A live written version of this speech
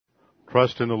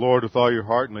Trust in the Lord with all your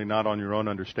heart and lean not on your own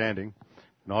understanding.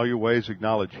 In all your ways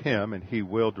acknowledge Him, and He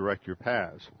will direct your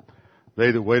paths.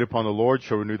 They that wait upon the Lord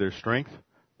shall renew their strength.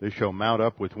 They shall mount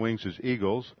up with wings as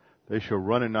eagles. They shall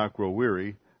run and not grow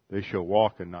weary. They shall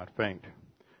walk and not faint.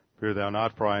 Fear thou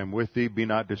not, for I am with thee. Be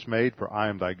not dismayed, for I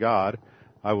am thy God.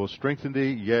 I will strengthen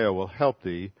thee, yea, I will help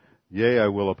thee. Yea, I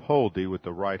will uphold thee with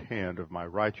the right hand of my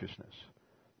righteousness.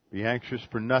 Be anxious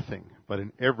for nothing, but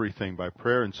in everything by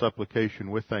prayer and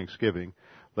supplication with thanksgiving,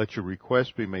 let your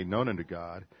requests be made known unto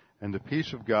God, and the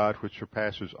peace of God, which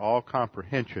surpasses all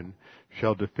comprehension,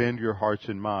 shall defend your hearts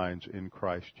and minds in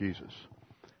Christ Jesus.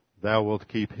 Thou wilt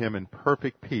keep him in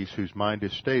perfect peace whose mind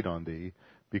is stayed on thee,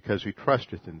 because he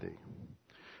trusteth in thee.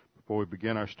 Before we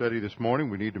begin our study this morning,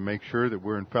 we need to make sure that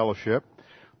we're in fellowship.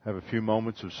 Have a few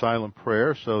moments of silent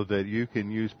prayer so that you can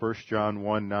use 1 John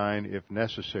 1:9 if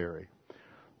necessary.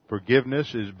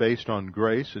 Forgiveness is based on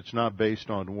grace. It's not based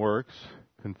on works.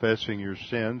 Confessing your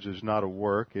sins is not a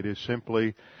work. It is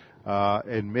simply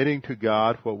admitting to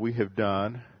God what we have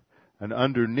done. And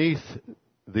underneath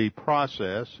the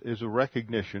process is a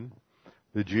recognition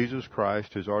that Jesus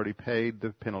Christ has already paid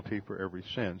the penalty for every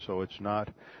sin. So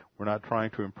we're not trying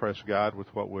to impress God with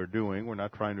what we're doing. We're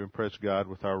not trying to impress God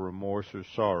with our remorse or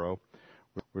sorrow.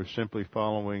 We're simply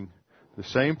following the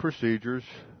same procedures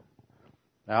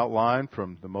outlined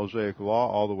from the Mosaic Law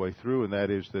all the way through, and that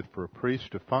is that for a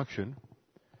priest to function,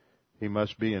 he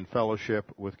must be in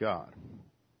fellowship with God.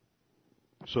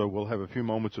 So we'll have a few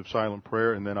moments of silent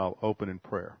prayer, and then I'll open in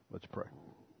prayer. Let's pray.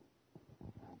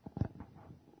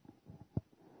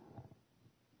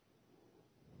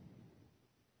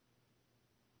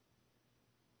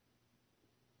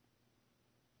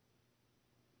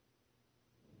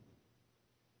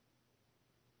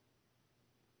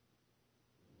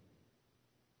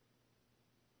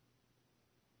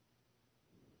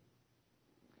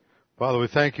 Father, we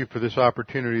thank you for this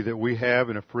opportunity that we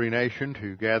have in a free nation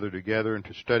to gather together and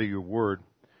to study your word.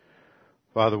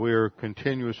 Father, we are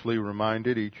continuously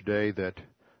reminded each day that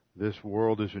this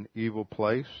world is an evil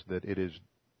place, that it is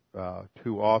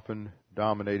too often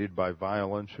dominated by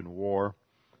violence and war,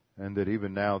 and that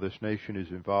even now this nation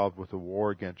is involved with a war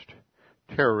against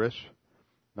terrorists,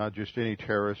 not just any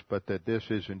terrorists, but that this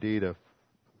is indeed a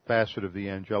facet of the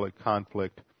angelic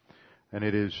conflict. And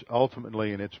it is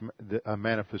ultimately a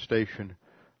manifestation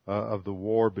of the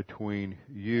war between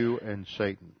you and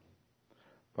Satan.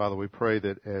 Father, we pray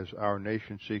that as our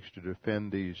nation seeks to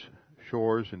defend these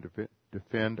shores and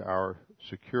defend our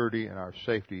security and our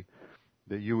safety,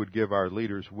 that you would give our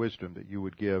leaders wisdom, that you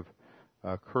would give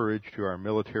courage to our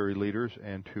military leaders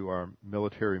and to our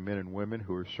military men and women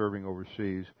who are serving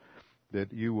overseas,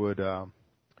 that you would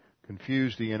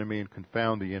confuse the enemy and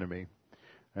confound the enemy,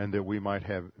 and that we might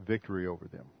have victory over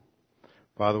them.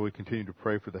 Father, we continue to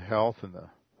pray for the health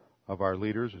of our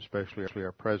leaders, especially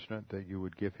our president, that you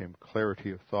would give him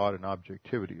clarity of thought and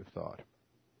objectivity of thought.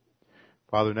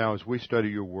 Father, now as we study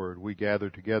your word, we gather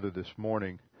together this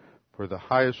morning for the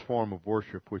highest form of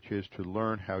worship, which is to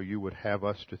learn how you would have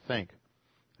us to think.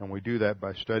 And we do that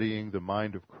by studying the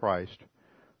mind of Christ,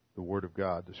 the Word of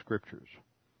God, the Scriptures.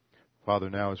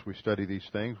 Father, now as we study these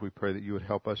things, we pray that you would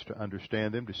help us to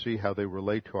understand them, to see how they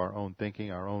relate to our own thinking,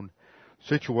 our own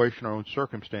situation, our own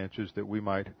circumstances, that we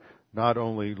might not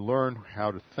only learn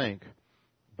how to think,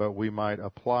 but we might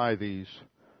apply these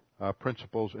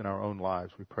principles in our own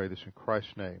lives. We pray this in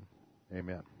Christ's name.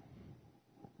 Amen.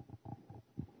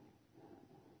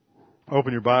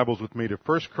 Open your Bibles with me to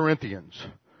 1 Corinthians.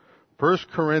 1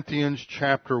 Corinthians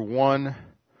chapter 1,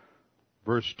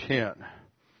 verse 10.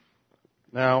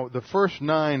 Now, the first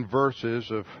 9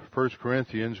 verses of 1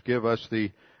 Corinthians give us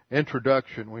the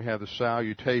introduction. We have the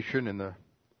salutation in the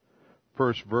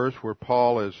first verse where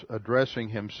Paul is addressing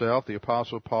himself. The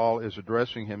Apostle Paul is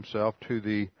addressing himself to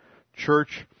the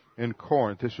church in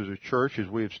Corinth. This is a church, as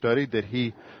we have studied, that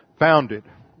he founded.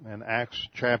 In Acts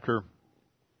chapter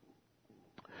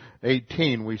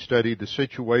 18, we studied the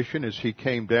situation as he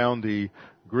came down the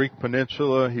Greek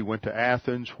peninsula. He went to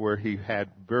Athens, where he had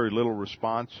very little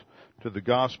response to the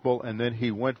gospel, and then he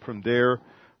went from there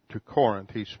to Corinth.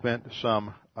 He spent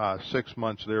some 6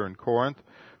 months there in Corinth,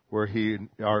 or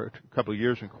a couple of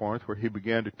years in Corinth, where he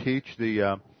began to teach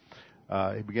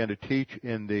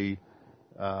in the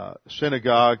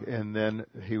synagogue, and then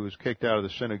he was kicked out of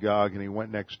the synagogue, and he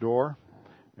went next door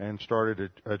and started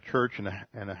a church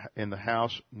in the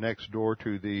house next door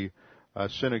to the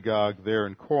synagogue there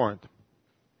in Corinth.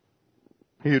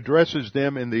 He addresses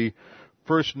them in the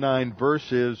first 9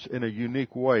 verses in a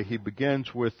unique way. He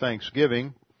begins with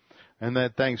thanksgiving, and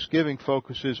that thanksgiving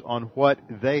focuses on what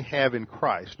they have in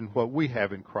Christ and what we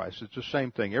have in Christ. It's the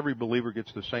same thing. Every believer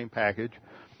gets the same package.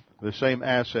 the same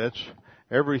assets,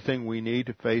 everything we need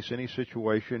to face any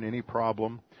situation, any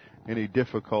problem, any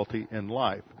difficulty in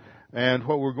life. And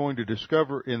what we're going to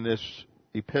discover in this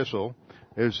epistle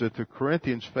is that the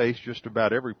Corinthians face just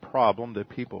about every problem that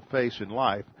people face in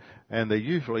life, and they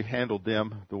usually handled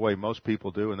them the way most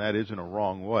people do, and that is in a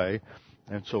wrong way.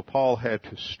 And so Paul had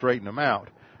to straighten them out.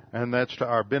 And that's to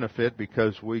our benefit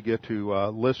because we get to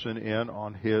listen in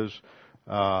on his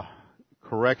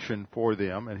correction for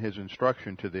them and his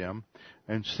instruction to them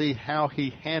and see how he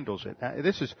handles it. Now,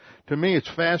 this is, to me, it's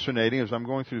fascinating as I'm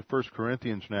going through 1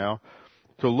 Corinthians now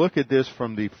to look at this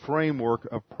from the framework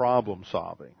of problem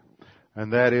solving.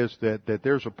 And that is that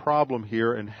there's a problem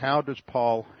here, and how does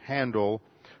Paul handle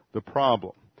the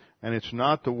problem? And it's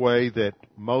not the way that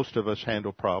most of us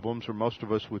handle problems, or most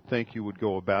of us would think you would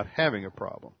go about having a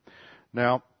problem.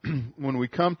 Now, when we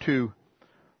come to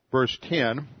verse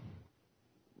 10,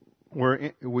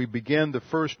 where we begin the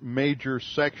first major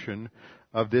section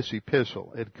of this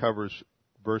epistle. It covers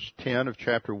verse 10 of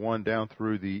chapter 1 down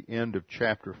through the end of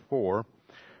chapter 4.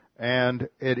 And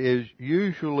it is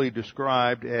usually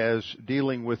described as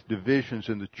dealing with divisions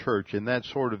in the church. And that's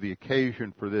sort of the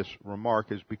occasion for this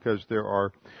remark, is because there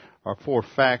are four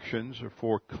factions or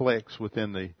four cliques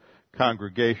within the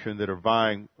congregation that are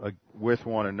vying with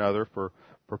one another for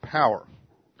power.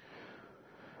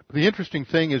 The interesting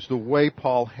thing is the way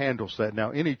Paul handles that.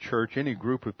 Now, any church, any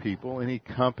group of people, any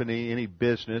company, any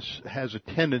business has a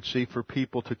tendency for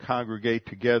people to congregate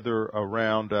together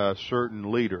around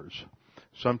certain leaders.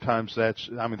 Sometimes that's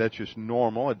just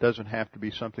normal. It doesn't have to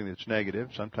be something that's negative.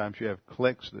 Sometimes you have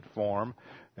cliques that form,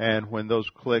 and when those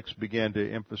cliques begin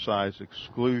to emphasize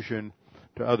exclusion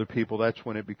to other people, that's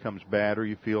when it becomes bad, or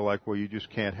you feel like, well, you just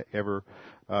can't ever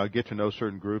get to know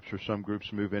certain groups, or some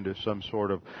groups move into some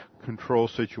sort of control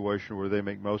situation where they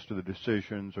make most of the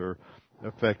decisions or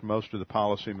affect most of the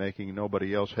policy making and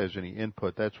nobody else has any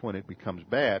input. That's when it becomes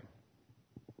bad.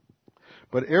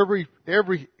 But every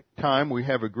time we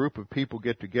have a group of people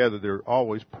get together, there are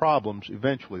always problems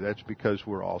eventually. That's because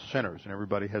we're all sinners and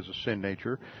everybody has a sin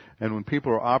nature. And when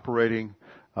people are operating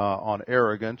on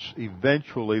arrogance,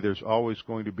 eventually there's always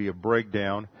going to be a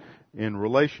breakdown in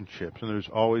relationships, and there's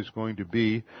always going to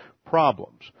be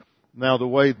problems. Now, the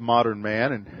way modern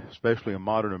man, and especially a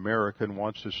modern American,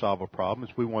 wants to solve a problem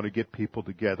is we want to get people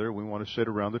together. We want to sit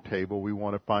around the table. We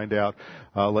want to find out,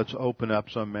 let's open up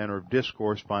some manner of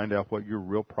discourse, find out what your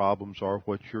real problems are,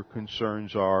 what your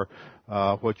concerns are,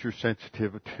 what you're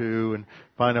sensitive to, and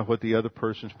find out what the other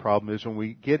person's problem is. And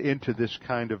we get into this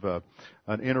kind of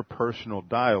an interpersonal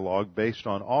dialogue based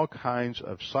on all kinds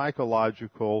of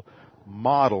psychological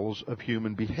models of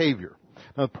human behavior.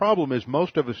 Now, the problem is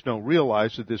most of us don't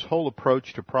realize that this whole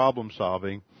approach to problem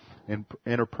solving in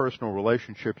interpersonal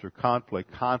relationships or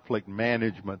conflict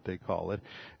management they call it,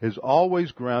 is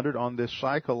always grounded on this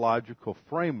psychological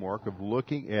framework of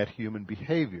looking at human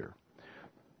behavior.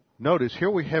 Notice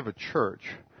here we have a church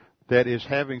that is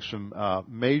having some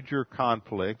major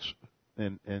conflicts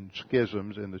and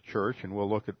schisms in the church, and we'll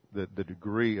look at the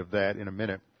degree of that in a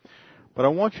minute. But I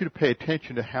want you to pay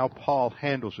attention to how Paul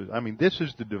handles it. I mean, this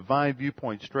is the divine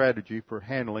viewpoint strategy for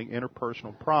handling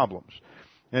interpersonal problems.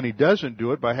 And he doesn't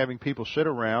do it by having people sit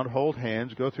around, hold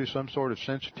hands, go through some sort of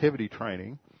sensitivity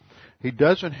training. He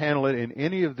doesn't handle it in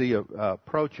any of the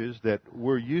approaches that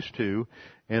we're used to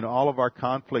in all of our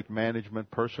conflict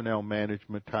management, personnel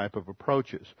management type of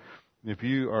approaches. If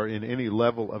you are in any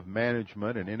level of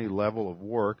management and any level of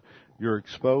work, you're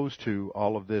exposed to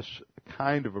all of this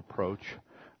kind of approach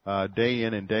day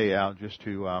in and day out just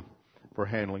for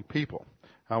handling people.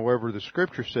 However, the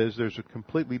Scripture says there's a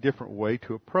completely different way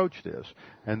to approach this,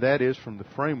 and that is from the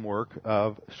framework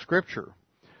of Scripture.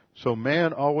 So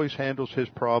man always handles his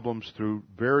problems through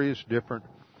various different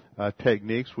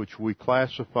techniques, which we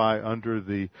classify under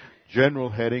the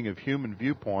general heading of human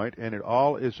viewpoint, and it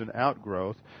all is an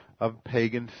outgrowth of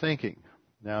pagan thinking.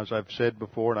 Now, as I've said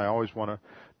before, and I always want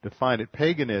to define it,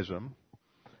 paganism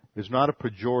is not a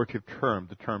pejorative term.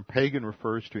 The term pagan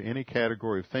refers to any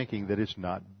category of thinking that is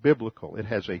not biblical. It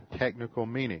has a technical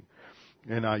meaning.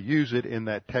 And I use it in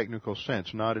that technical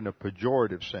sense, not in a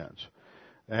pejorative sense.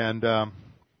 And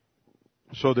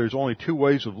so there's only two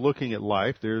ways of looking at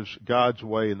life. There's God's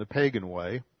way and the pagan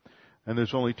way. And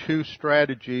there's only two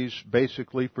strategies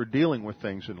basically for dealing with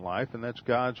things in life, and that's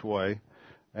God's way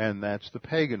and that's the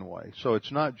pagan way. So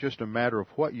it's not just a matter of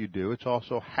what you do, it's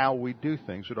also how we do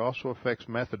things. It also affects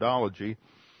methodology,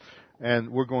 and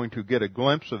we're going to get a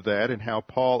glimpse of that in how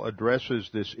Paul addresses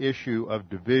this issue of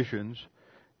divisions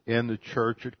in the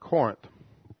church at Corinth.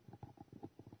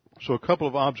 So a couple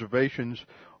of observations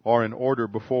are in order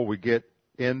before we get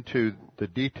into the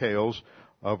details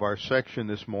of our section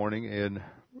this morning in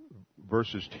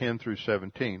verses 10 through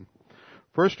 17.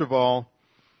 First of all,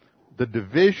 the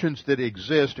divisions that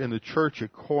exist in the church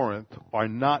at Corinth are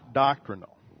not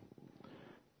doctrinal.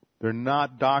 They're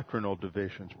not doctrinal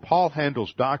divisions. Paul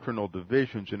handles doctrinal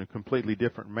divisions in a completely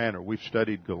different manner. We've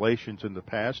studied Galatians in the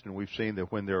past, and we've seen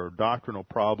that when there are doctrinal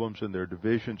problems and there are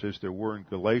divisions, as there were in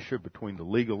Galatia between the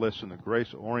legalists and the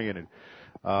grace-oriented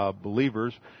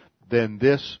believers, then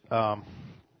this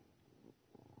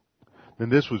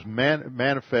was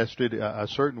manifested a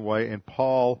certain way, and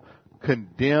Paul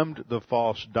condemned the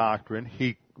false doctrine.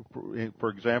 He, for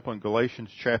example, in Galatians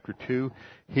chapter 2,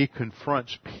 he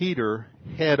confronts Peter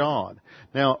head on.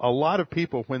 Now, a lot of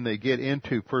people, when they get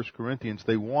into 1 Corinthians,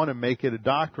 they want to make it a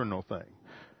doctrinal thing,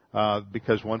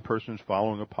 because one person is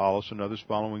following Apollos, another's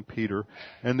following Peter,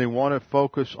 and they want to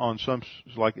focus on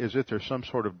as if there's some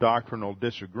sort of doctrinal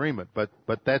disagreement. But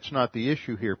that's not the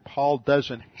issue here. Paul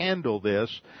doesn't handle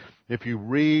this. If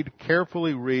you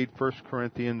carefully read 1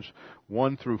 Corinthians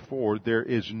 1 through 4, there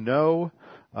is no,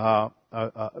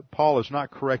 Paul is not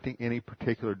correcting any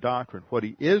particular doctrine. What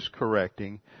he is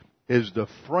correcting is the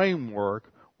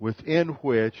framework within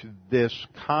which this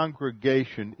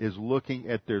congregation is looking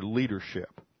at their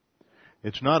leadership.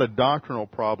 It's not a doctrinal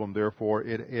problem, therefore,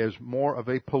 it is more of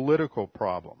a political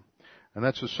problem. And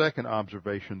that's the second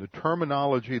observation. The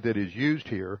terminology that is used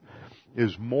here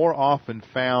is more often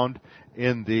found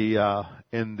in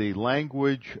the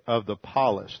language of the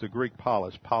polis, the Greek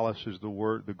polis. Polis is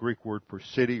the Greek word for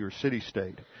city or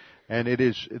city-state. And it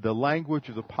is the language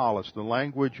of the polis, the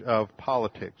language of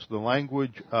politics, the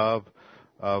language of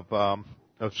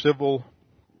civil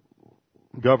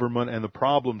government and the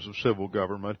problems of civil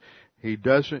government. He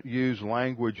doesn't use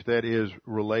language that is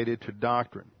related to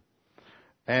doctrine.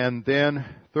 And then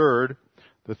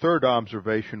the third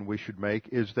observation we should make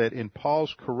is that in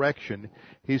Paul's correction,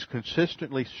 he's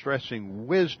consistently stressing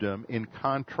wisdom in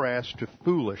contrast to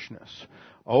foolishness.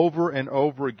 Over and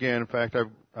over again, in fact,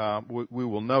 we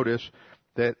will notice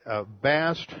that a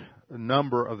vast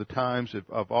number of the times,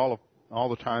 of all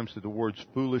the times that the words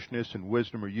foolishness and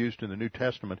wisdom are used in the New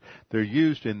Testament, they're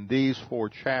used in these 4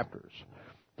 chapters.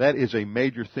 That is a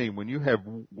major theme. When you have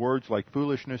words like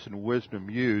foolishness and wisdom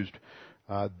used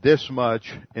this much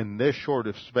in this short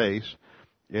of space,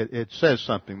 it says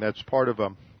something. That's part of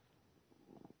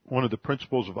one of the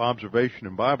principles of observation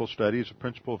in Bible study is a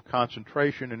principle of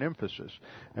concentration and emphasis.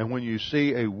 And when you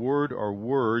see a word or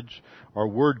words or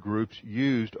word groups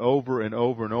used over and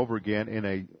over and over again in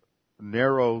a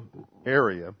narrow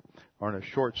area or in a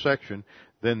short section,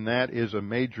 then that is a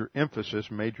major emphasis,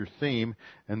 major theme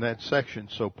in that section.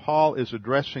 So Paul is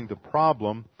addressing the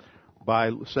problem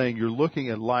by saying you're looking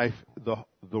at life the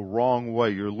wrong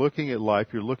way. You're looking at life,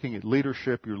 you're looking at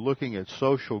leadership, you're looking at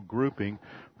social grouping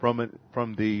from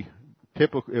the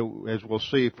typical, as we'll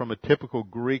see, from a typical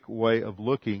Greek way of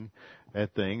looking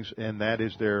at things, and that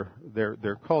is their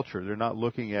culture. They're not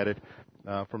looking at it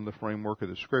from the framework of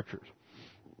the Scriptures.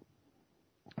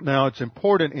 Now, it's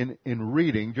important in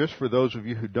reading, just for those of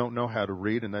you who don't know how to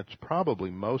read, and that's probably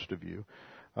most of you,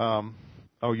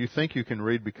 you think you can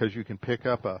read because you can pick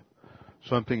up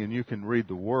something and you can read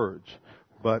the words.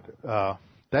 But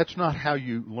that's not how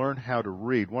you learn how to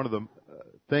read. One of the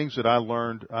things that I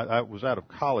learned, I was out of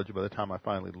college by the time I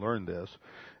finally learned this,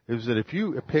 is that if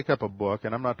you pick up a book,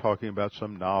 and I'm not talking about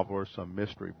some novel or some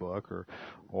mystery book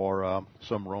or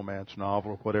some romance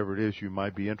novel or whatever it is you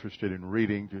might be interested in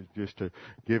reading just to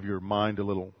give your mind a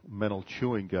little mental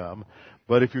chewing gum.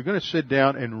 But if you're going to sit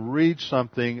down and read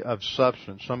something of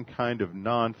substance, some kind of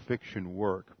nonfiction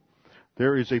work,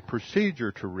 there is a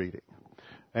procedure to reading.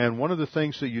 And one of the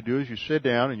things that you do is you sit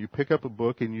down and you pick up a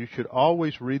book, and you should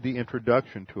always read the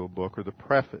introduction to a book or the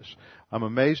preface. I'm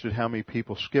amazed at how many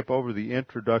people skip over the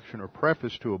introduction or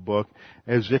preface to a book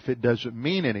as if it doesn't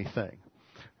mean anything.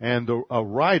 And a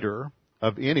writer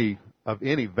of any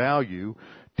value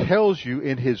tells you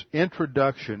in his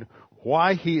introduction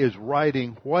why he is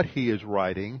writing, what his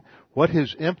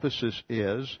emphasis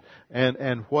is,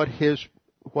 and what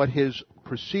his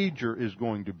procedure is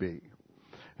going to be.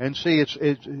 And see,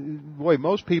 the way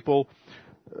most people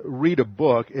read a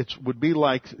book, it would be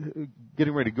like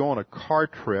getting ready to go on a car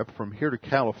trip from here to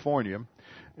California,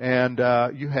 and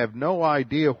you have no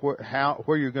idea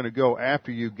where you're going to go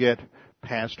after you get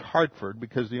past Hartford,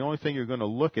 because the only thing you're going to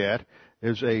look at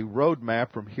is a road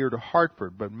map from here to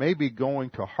Hartford. But maybe going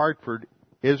to Hartford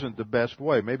isn't the best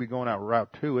way. Maybe going out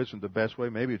Route 2 isn't the best way.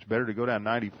 Maybe it's better to go down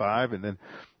 95 and then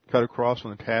cut across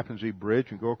on the Tappan Zee Bridge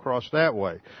and go across that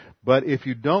way. But if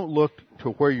you don't look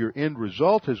to where your end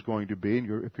result is going to be,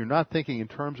 and if you're not thinking in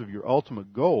terms of your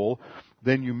ultimate goal,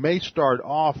 then you may start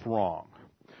off wrong.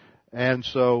 And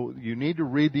so you need to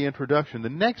read the introduction. The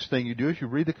next thing you do is you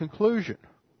read the conclusion.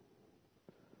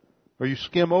 Or you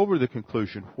skim over the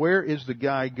conclusion. Where is the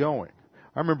guy going?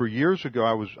 I remember years ago,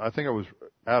 I think I was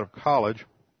out of college,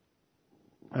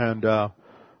 and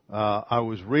I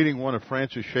was reading one of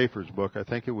Francis Schaeffer's book. I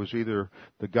think it was either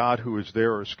The God Who Is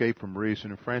There or Escape from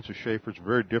Reason. And Francis Schaeffer's a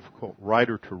very difficult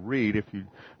writer to read if you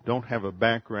don't have a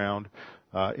background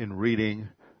in reading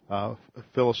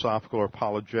philosophical or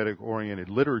apologetic-oriented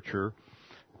literature.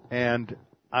 And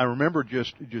I remember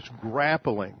just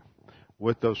grappling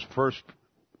with those first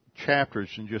chapters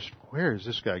and just, where is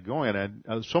this guy going?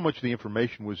 And so much of the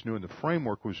information was new and the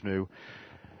framework was new.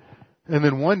 And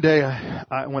then one day,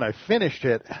 when I finished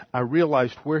it, I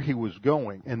realized where he was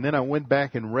going. And then I went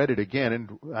back and read it again.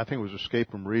 And I think it was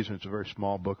Escape from Reason. It's a very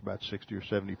small book, about 60 or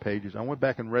 70 pages. I went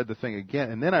back and read the thing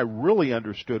again. And then I really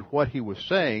understood what he was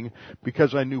saying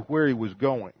because I knew where he was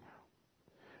going.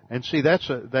 And see, that's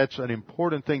an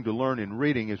important thing to learn in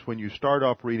reading is when you start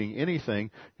off reading anything,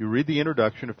 you read the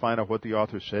introduction to find out what the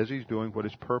author says he's doing, what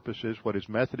his purpose is, what his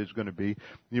method is going to be.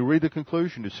 You read the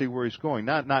conclusion to see where he's going.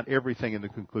 Not everything in the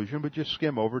conclusion, but just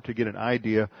skim over to get an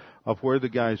idea of where the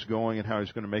guy's going and how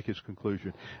he's going to make his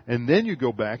conclusion. And then you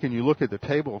go back and you look at the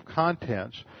table of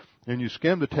contents, and you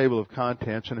skim the table of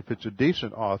contents, and if it's a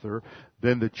decent author,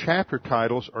 then the chapter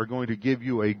titles are going to give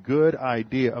you a good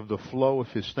idea of the flow of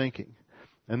his thinking.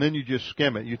 And then you just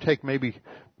skim it. You take maybe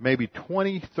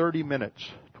 20 or 30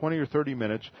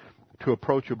 minutes to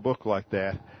approach a book like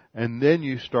that, and then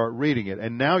you start reading it.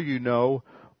 And now you know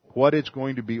what it's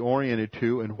going to be oriented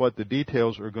to and what the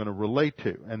details are going to relate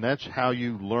to. And that's how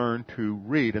you learn to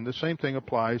read. And the same thing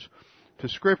applies to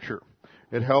Scripture.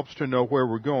 It helps to know where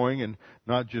we're going and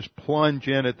not just plunge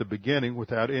in at the beginning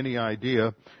without any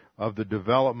idea of the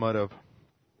development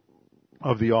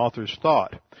of the author's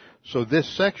thought. So this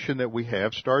section that we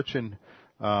have starts in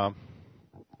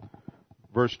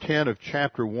verse 10 of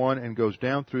chapter 1 and goes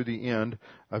down through the end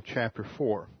of chapter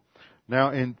 4.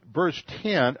 Now in verse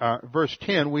 10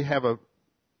 we have a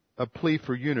plea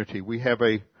for unity. We have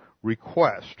a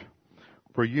request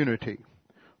for unity.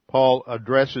 Paul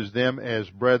addresses them as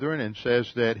brethren and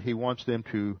says that he wants them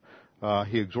to,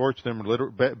 he exhorts them,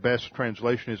 best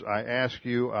translation is, I ask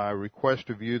you, I request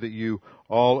of you that you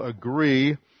all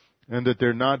agree and that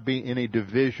there not be any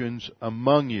divisions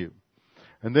among you.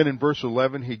 And then in verse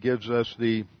 11, he gives us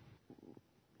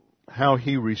how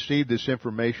he received this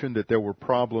information that there were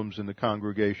problems in the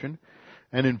congregation.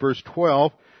 And in verse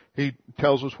 12, he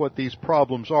tells us what these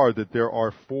problems are, that there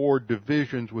are 4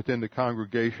 divisions within the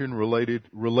congregation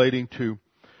relating to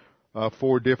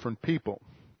 4 different people.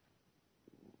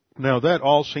 Now that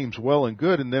all seems well and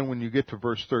good, and then when you get to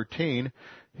verse 13,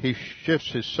 he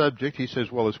shifts his subject. He says,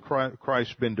 well, has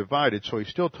Christ been divided? So he's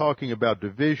still talking about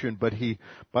division, but he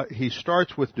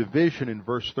starts with division in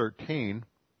verse 13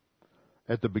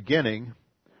 at the beginning,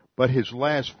 but his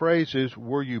last phrase is,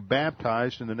 were you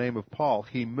baptized in the name of Paul?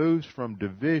 He moves from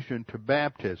division to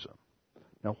baptism.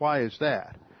 Now why is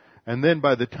that? And then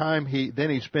by the time he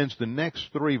spends the next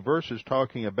 3 verses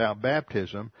talking about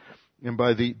baptism, and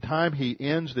by the time he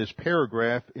ends this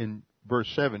paragraph in verse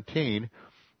 17,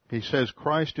 he says,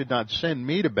 Christ did not send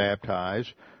me to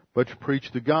baptize, but to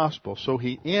preach the gospel. So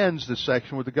he ends the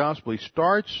section with the gospel. He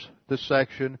starts the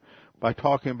section by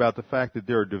talking about the fact that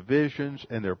there are divisions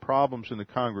and there are problems in the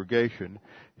congregation.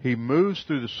 He moves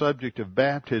through the subject of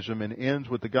baptism and ends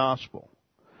with the gospel.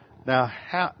 Now,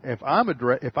 if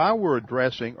I were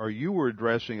addressing, or you were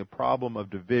addressing a problem of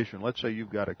division, let's say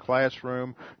you've got a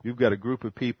classroom, you've got a group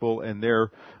of people, and they're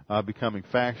becoming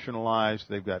factionalized,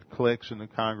 they've got cliques in the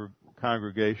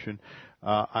congregation,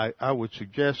 I would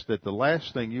suggest that the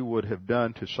last thing you would have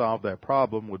done to solve that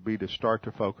problem would be to start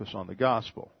to focus on the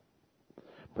gospel.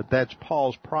 But that's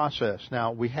Paul's process.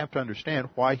 Now, we have to understand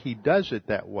why he does it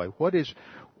that way. What is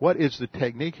the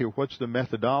technique here? What's the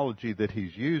methodology that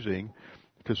he's using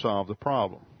to solve the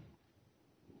problem?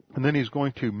 And then he's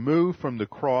going to move from the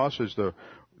cross as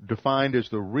defined as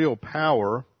the real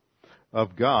power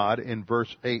of God in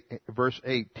verse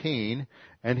 18,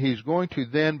 and he's going to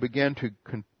then begin to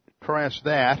contrast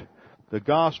that, the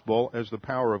gospel as the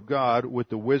power of God, with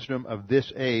the wisdom of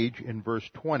this age in verse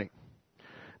 20.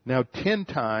 Now 10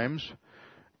 times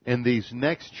in these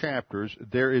next chapters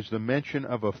there is the mention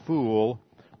of a fool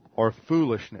or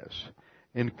foolishness,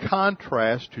 in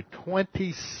contrast to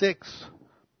 26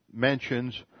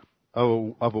 mentions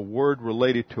of a word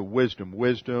related to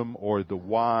wisdom or the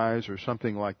wise or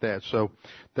something like that. So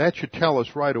that should tell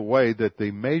us right away that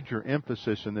the major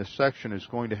emphasis in this section is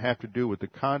going to have to do with the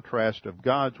contrast of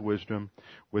God's wisdom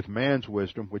with man's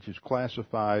wisdom, which is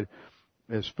classified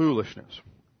as foolishness.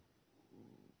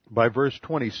 By verse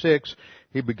 26,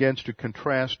 he begins to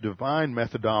contrast divine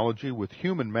methodology with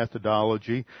human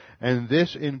methodology, and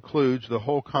this includes the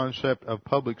whole concept of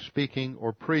public speaking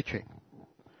or preaching.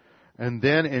 And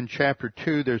then in chapter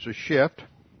 2, there's a shift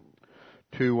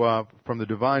to from the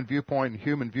divine viewpoint and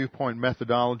human viewpoint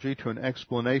methodology to an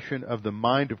explanation of the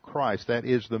mind of Christ. That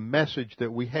is the message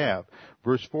that we have.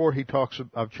 Verse 4, he talks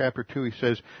of chapter 2, he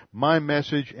says, "My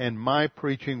message and my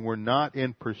preaching were not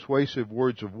in persuasive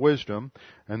words of wisdom,"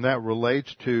 and that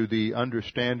relates to the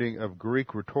understanding of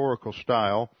Greek rhetorical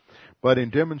style, "but in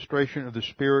demonstration of the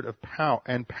Spirit of power."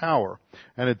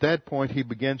 And at that point, he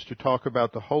begins to talk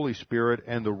about the Holy Spirit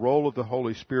and the role of the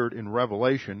Holy Spirit in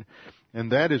revelation.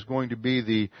 And that is going to be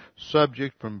the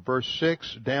subject from verse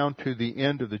 6 down to the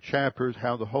end of the chapters,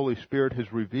 how the Holy Spirit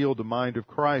has revealed the mind of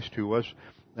Christ to us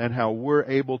and how we're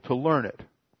able to learn it.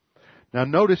 Now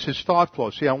notice his thought flow.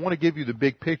 See, I want to give you the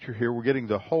big picture here. We're getting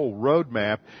the whole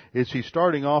roadmap. He's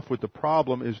starting off with the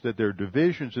problem is that there are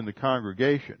divisions in the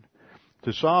congregation.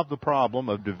 To solve the problem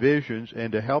of divisions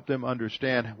and to help them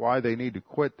understand why they need to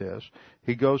quit this,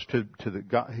 he goes to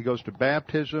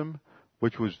baptism,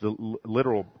 which was the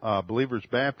literal believer's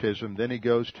baptism. Then he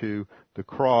goes to the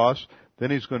cross.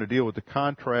 Then he's going to deal with the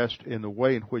contrast in the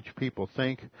way in which people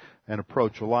think and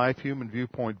approach life, human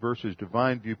viewpoint versus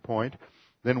divine viewpoint.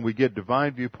 Then we get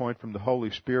divine viewpoint from the Holy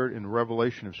Spirit in the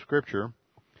revelation of Scripture.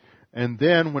 And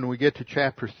then when we get to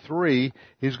chapter 3,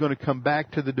 he's going to come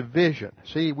back to the division.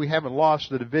 See, we haven't lost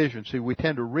the division. See, we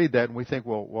tend to read that and we think,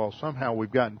 well, somehow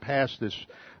we've gotten past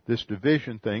this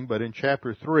division thing. But in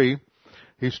chapter 3,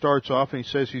 he starts off and he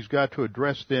says he's got to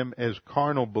address them as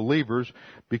carnal believers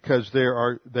because they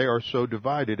are so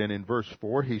divided. And in verse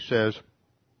 4 he says,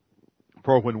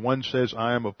 "For when one says,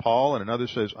 'I am of Paul,' and another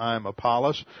says, 'I am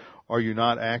Apollos,' are you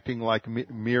not acting like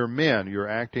mere men? You're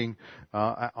acting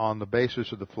on the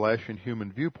basis of the flesh and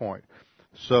human viewpoint."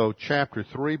 So chapter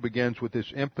 3 begins with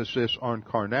this emphasis on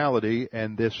carnality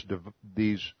and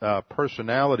these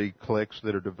personality cliques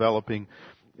that are developing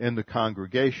in the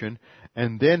congregation,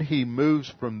 and then he moves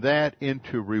from that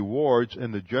into rewards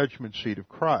in the judgment seat of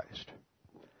Christ.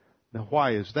 Now,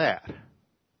 why is that?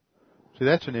 See,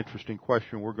 that's an interesting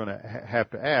question we're going to have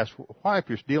to ask. Why, if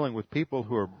you're dealing with people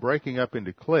who are breaking up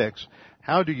into cliques,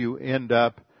 how do you end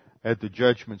up at the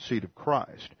judgment seat of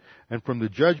Christ? And from the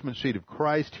judgment seat of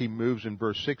Christ, he moves in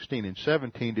verse 16 and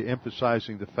 17 to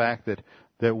emphasizing the fact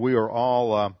that we are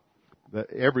all that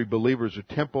every believer is a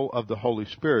temple of the Holy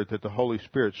Spirit, that the Holy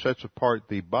Spirit sets apart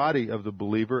the body of the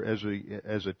believer as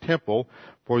a temple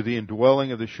for the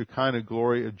indwelling of the Shekinah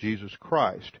glory of Jesus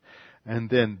Christ. And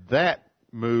then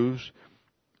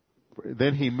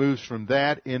he moves from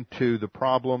that into the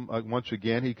problem, once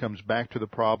again, he comes back to the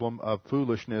problem of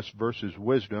foolishness versus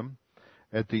wisdom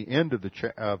at the end of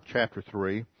chapter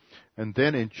 3. And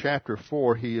then in chapter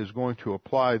 4, he is going to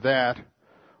apply that,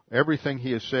 everything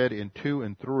he has said in 2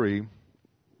 and 3,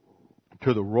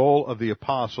 to the role of the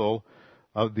apostles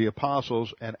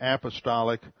and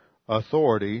apostolic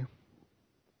authority,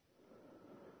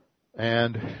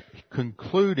 and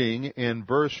concluding in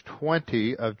verse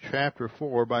 20 of chapter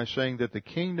 4 by saying that the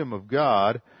kingdom of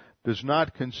God does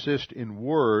not consist in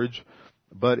words,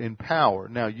 but in power.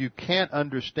 Now, you can't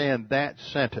understand that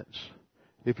sentence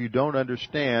if you don't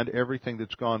understand everything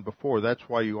that's gone before. That's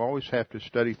why you always have to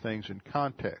study things in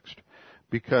context.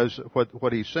 Because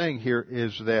what he's saying here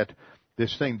is that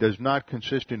this thing does not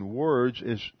consist in words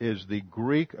is the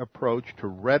Greek approach to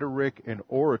rhetoric and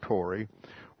oratory,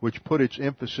 which put its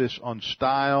emphasis on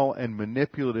style and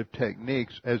manipulative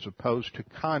techniques as opposed to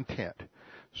content.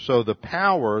 So the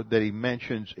power that he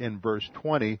mentions in verse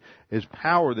 20 is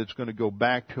power that's going to go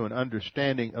back to an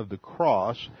understanding of the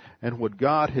cross and what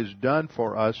God has done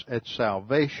for us at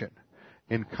salvation,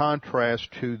 in contrast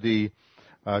to the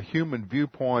human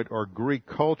viewpoint or Greek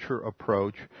culture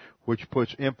approach, which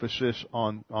puts emphasis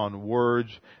on words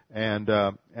and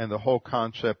the whole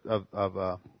concept of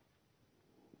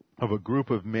a group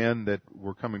of men that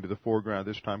were coming to the foreground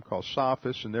this time called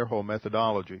sophists and their whole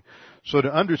methodology. So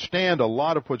to understand a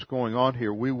lot of what's going on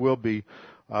here, we will be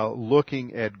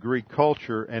looking at Greek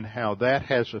culture and how that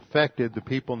has affected the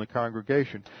people in the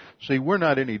congregation. See, we're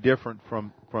not any different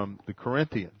from the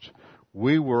Corinthians.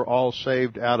 We were all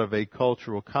saved out of a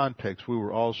cultural context. We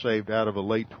were all saved out of a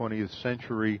late 20th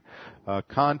century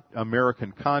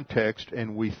American context,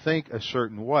 and we think a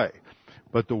certain way.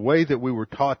 But the way that we were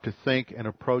taught to think and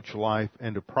approach life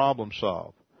and to problem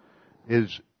solve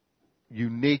is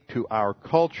unique to our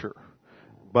culture,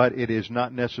 but it is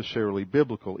not necessarily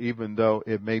biblical, even though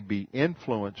it may be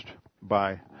influenced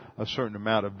by a certain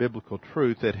amount of biblical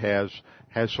truth that has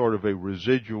sort of a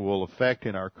residual effect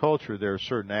in our culture. There are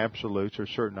certain absolutes or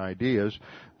certain ideas.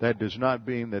 That does not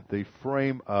mean that the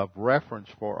frame of reference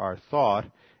for our thought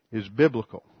is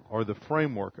biblical, or the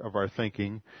framework of our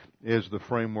thinking is the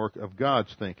framework of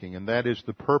God's thinking. And that is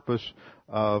the purpose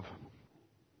of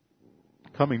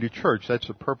coming to church. That's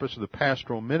the purpose of the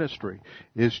pastoral ministry,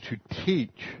 is to teach.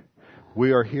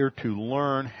 We are here to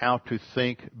learn how to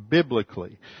think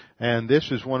biblically. And this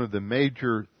is one of the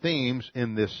major themes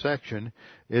in this section,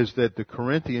 is that the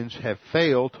Corinthians have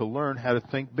failed to learn how to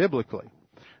think biblically.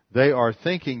 They are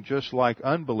thinking just like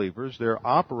unbelievers. They're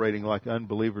operating like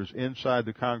unbelievers inside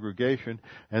the congregation.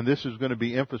 And this is going to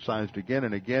be emphasized again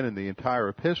and again in the entire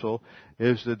epistle,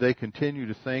 is that they continue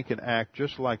to think and act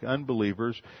just like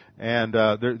unbelievers. And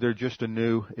they're just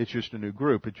it's just a new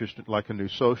group. It's just like a new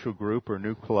social group or a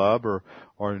new club or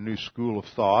a new school of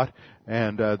thought.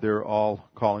 And they're all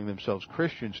calling themselves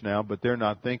Christians now, but they're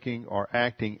not thinking or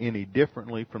acting any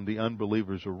differently from the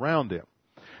unbelievers around them.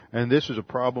 And this is a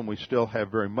problem we still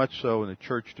have very much so in the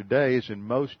church today, is in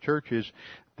most churches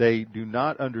they do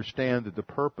not understand that the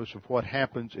purpose of what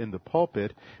happens in the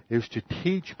pulpit is to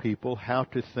teach people how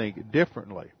to think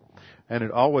differently. And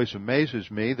it always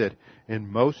amazes me that in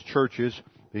most churches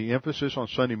the emphasis on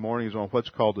Sunday morning is on what's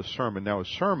called a sermon. Now a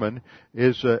sermon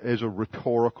is a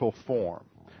rhetorical form,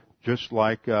 just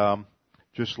like a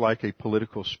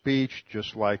political speech,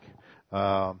 just like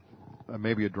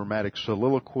maybe a dramatic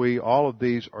soliloquy. All of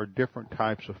these are different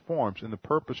types of forms. And the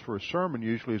purpose for a sermon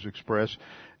usually is expressed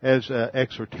as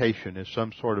exhortation, as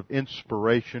some sort of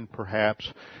inspiration perhaps,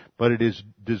 but it is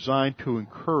designed to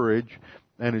encourage,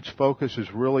 and its focus is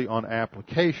really on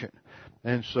application.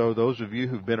 And so those of you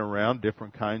who've been around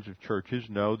different kinds of churches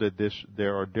know that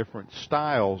there are different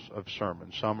styles of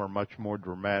sermons. Some are much more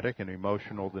dramatic and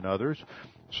emotional than others.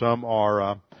 Some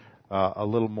are a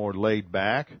little more laid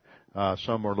back.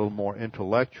 Some are a little more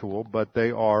intellectual, but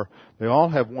they all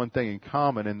have one thing in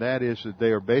common, and that is that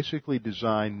they are basically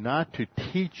designed not to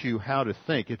teach you how to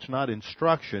think. It's not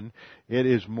instruction. It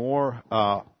is more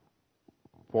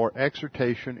for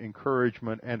exhortation,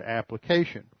 encouragement, and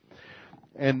application.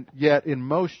 And yet in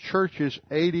most churches,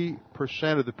 80%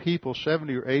 of the people,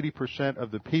 70 or 80%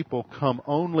 of the people come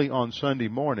only on Sunday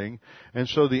morning, and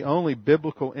so the only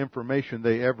biblical information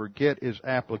they ever get is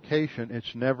application.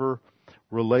 It's never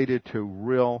related to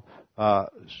real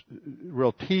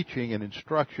teaching and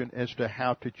instruction as to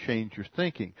how to change your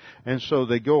thinking. And so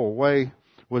they go away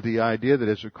with the idea that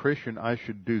as a Christian I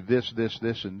should do this, this,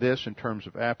 this, and this in terms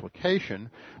of application,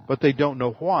 but they don't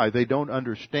know why. They don't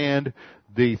understand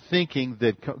the thinking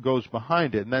that goes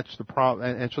behind it, and that's the problem.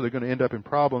 And so they're going to end up in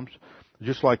problems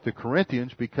just like the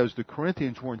Corinthians, because the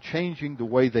Corinthians weren't changing the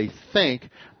way they think.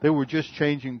 They were just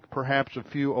changing perhaps a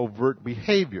few overt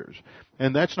behaviors.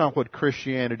 And that's not what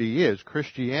Christianity is.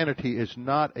 Christianity is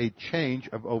not a change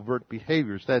of overt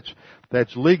behaviors.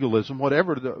 That's legalism.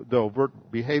 Whatever the overt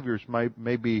behaviors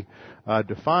may be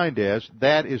defined as,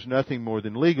 that is nothing more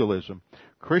than legalism.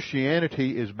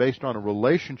 Christianity is based on a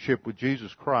relationship with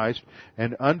Jesus Christ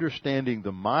and understanding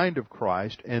the mind of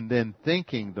Christ and then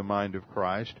thinking the mind of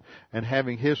Christ and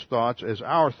having His thoughts as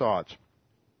our thoughts.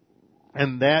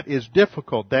 And that is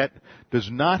difficult. That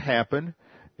does not happen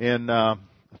in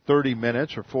 30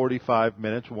 minutes or 45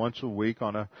 minutes once a week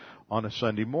on a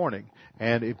Sunday morning.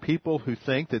 And if people who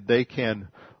think that they can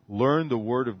learn the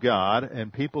Word of God,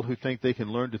 and people who think they can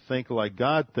learn to think like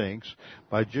God thinks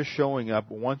by just showing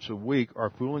up once a week,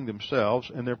 are fooling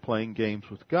themselves, and they're playing games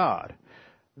with God.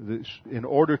 In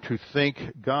order to think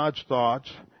God's thoughts,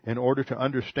 in order to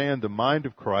understand the mind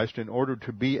of Christ, in order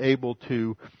to be able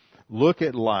to look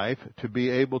at life, to be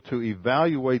able to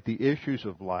evaluate the issues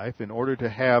of life, in order to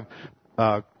have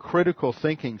critical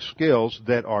thinking skills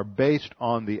that are based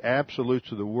on the absolutes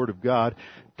of the Word of God,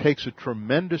 takes a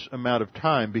tremendous amount of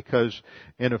time, because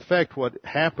in effect what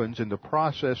happens in the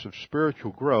process of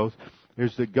spiritual growth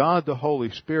is that God the Holy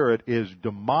Spirit is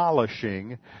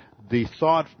demolishing the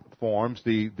thought forms,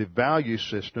 the value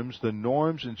systems, the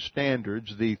norms and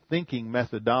standards, the thinking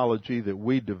methodology that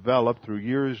we developed through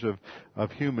years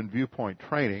of human viewpoint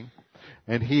training.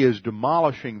 And He is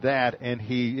demolishing that, and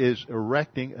He is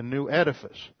erecting a new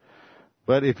edifice.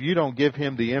 But if you don't give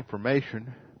Him the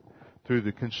information through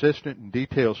the consistent and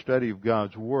detailed study of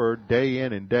God's Word day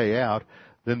in and day out,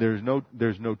 then there's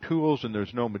no tools and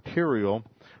there's no material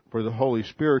for the Holy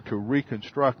Spirit to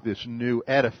reconstruct this new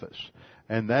edifice.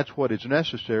 And that's what is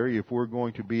necessary if we're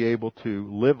going to be able to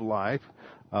live life,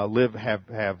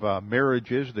 have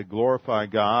marriages that glorify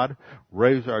God,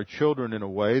 raise our children in a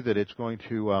way that it's going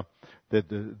to that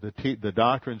the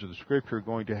doctrines of the Scripture are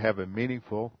going to have a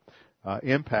meaningful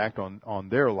impact on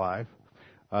their life.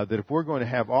 That if we're going to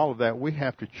have all of that, we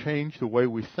have to change the way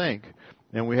we think,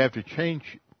 and we have to change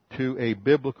to a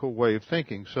biblical way of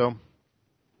thinking. So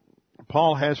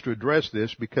Paul has to address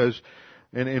this because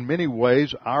in many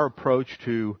ways our approach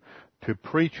to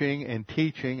preaching and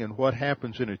teaching and what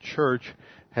happens in a church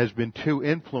has been too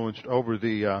influenced over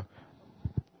the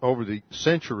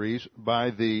centuries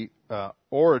by the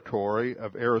oratory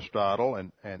of Aristotle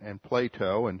and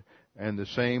Plato and the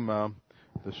same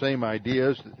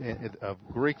ideas of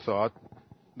Greek thought.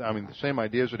 I mean, the same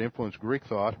ideas that influenced Greek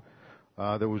thought.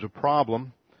 There was a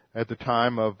problem at the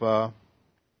time of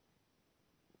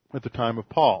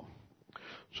Paul.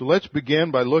 So let's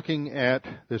begin by looking at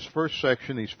this first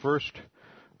section, these first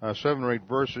 7 or 8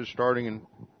 verses, starting in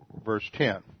verse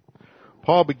 10.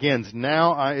 Paul begins,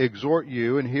 "Now I exhort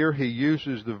you," and here he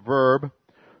uses the verb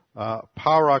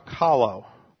parakaleo.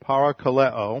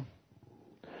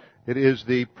 It is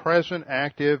the present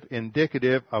active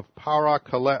indicative of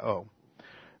parakaleo.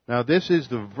 Now this is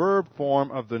the verb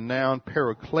form of the noun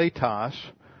parakletos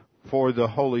for the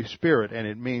Holy Spirit, and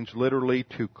it means literally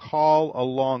to call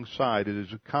alongside. It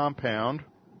is a compound.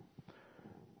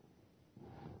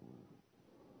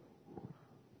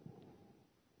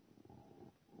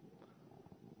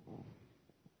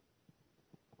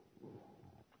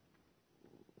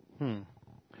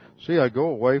 See, I go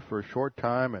away for a short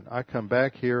time and I come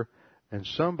back here and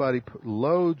somebody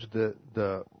loads I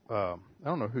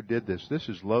don't know who did this. This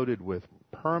is loaded with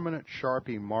permanent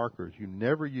Sharpie markers. You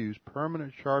never use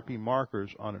permanent Sharpie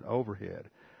markers on an overhead.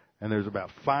 And there's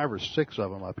about 5 or 6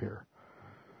 of them up here.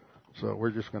 So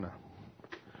we're just going to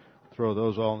throw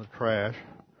those all in the trash.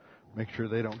 Make sure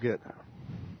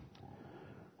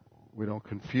we don't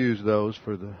confuse those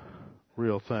for the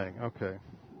real thing. Okay.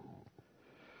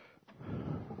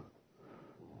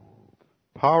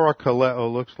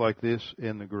 Parakaleo looks like this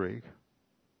in the Greek.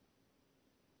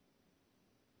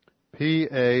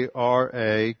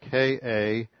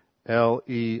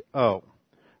 Parakaleo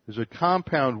is a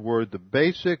compound word. The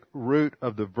basic root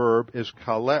of the verb is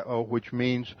kaleo, which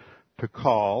means to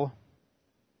call,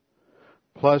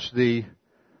 plus the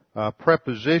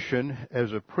preposition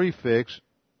as a prefix,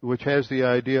 which has the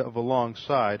idea of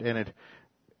alongside. And it,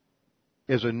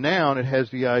 as a noun, it has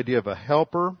the idea of a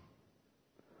helper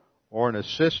or an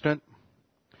assistant.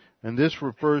 And this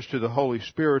refers to the Holy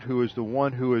Spirit, who is the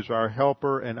one who is our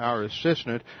helper and our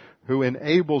assistant, who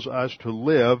enables us to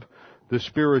live the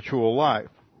spiritual life.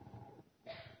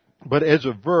 But as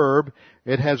a verb,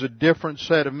 it has a different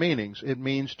set of meanings. It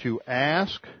means to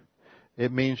ask.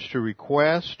 It means to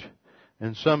request.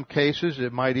 In some cases,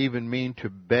 it might even mean to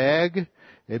beg.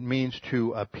 It means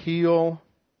to appeal.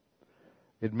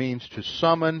 It means to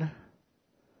summon.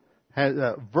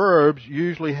 Verbs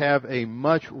usually have a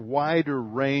much wider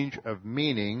range of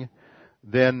meanings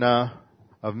than nouns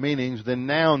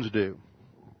do.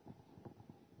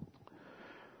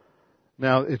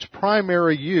 Now, its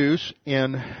primary use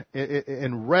in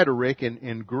rhetoric,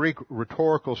 in Greek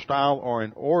rhetorical style or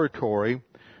in oratory,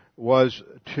 was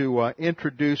to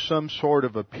introduce some sort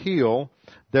of appeal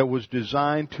that was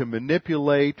designed to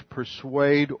manipulate,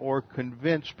 persuade, or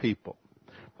convince people.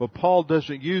 But Paul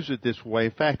doesn't use it this way.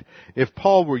 In fact, if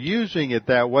Paul were using it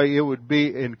that way, it would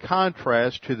be in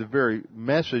contrast to the very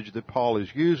message that Paul is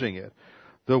using it.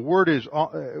 The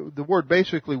word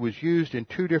basically was used in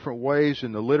 2 different ways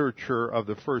in the literature of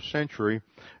the first century,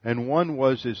 and one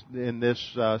was in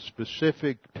this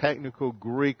specific technical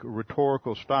Greek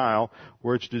rhetorical style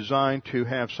where it's designed to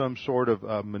have some sort of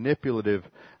manipulative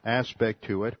aspect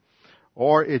to it.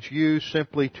 Or it's used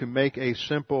simply to make a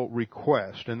simple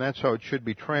request, and that's how it should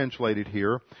be translated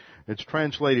here. It's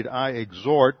translated, "I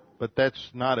exhort," but that's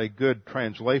not a good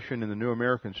translation in the New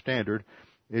American Standard.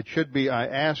 It should be, "I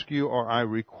ask you," or "I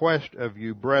request of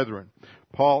you, brethren."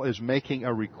 Paul is making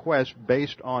a request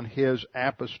based on his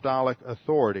apostolic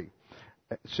authority.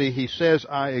 See, he says,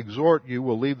 "I exhort you."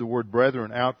 We'll leave the word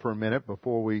brethren out for a minute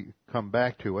before we come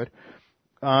back to it.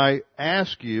 "I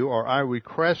ask you," or "I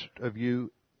request of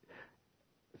you,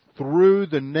 through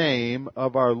the name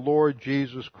of our Lord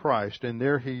Jesus Christ." And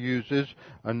there he uses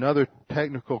another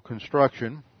technical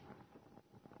construction.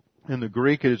 In the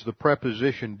Greek, it is the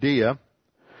preposition dia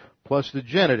plus the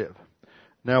genitive.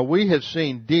 Now, we have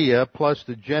seen dia plus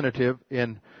the genitive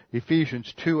in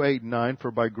Ephesians 2:8-9,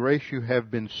 "For by grace you have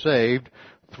been saved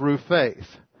through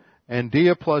faith." And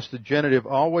dia plus the genitive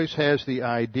always has the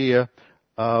idea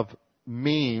of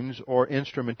means or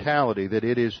instrumentality, that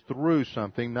it is through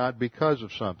something, not because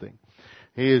of something.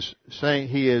 He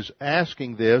is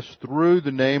asking this through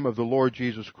the name of the Lord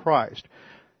Jesus Christ.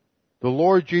 The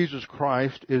Lord Jesus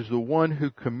Christ is the one who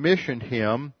commissioned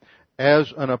him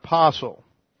as an apostle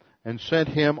and sent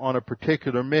him on a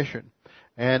particular mission.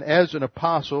 And as an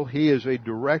apostle, he is a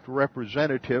direct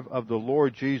representative of the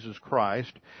Lord Jesus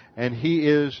Christ, and he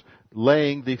is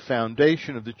laying the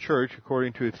foundation of the church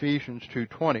according to Ephesians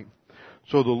 2:20.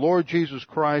 So the Lord Jesus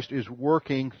Christ is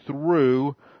working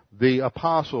through the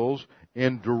apostles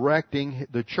in directing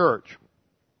the church.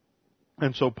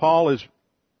 And so Paul is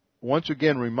once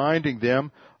again reminding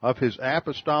them of his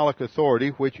apostolic authority,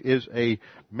 which is a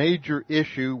major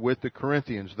issue with the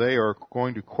Corinthians. They are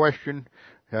going to question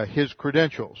his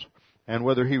credentials and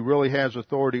whether he really has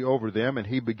authority over them. And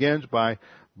he begins by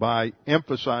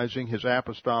emphasizing his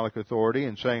apostolic authority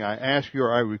and saying, I ask you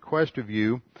or I request of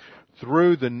you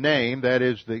through the name, that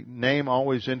is, the name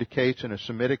always indicates in a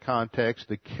Semitic context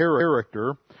the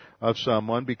character of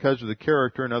someone, because of the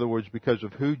character, in other words, because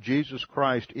of who Jesus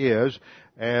Christ is,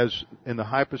 as in the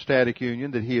hypostatic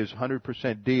union, that he is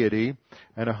 100% deity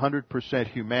and 100%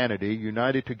 humanity,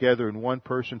 united together in one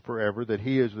person forever, that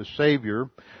he is the Savior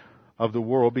of the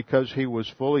world because he was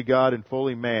fully God and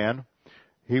fully man.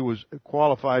 He was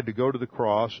qualified to go to the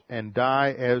cross and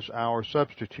die as our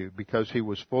substitute. Because he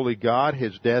was fully God,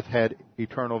 his death had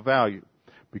eternal value.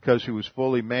 Because he was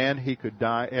fully man, he could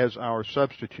die as our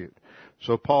substitute.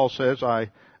 So Paul says,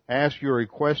 I ask your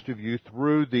request of you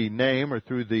through the name or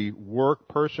through the work,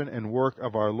 person and work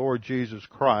of our Lord Jesus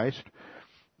Christ,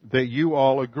 that you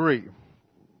all agree.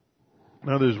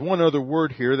 Now there's one other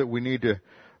word here that we need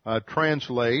to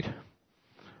translate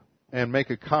and make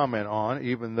a comment on,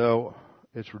 even though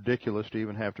it's ridiculous to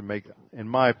even have to make, in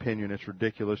my opinion, it's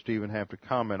ridiculous to even have to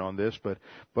comment on this, but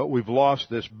we've lost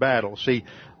this battle. See,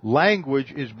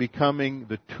 language is becoming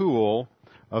the tool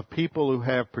of people who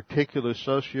have particular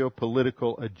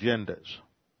socio-political agendas.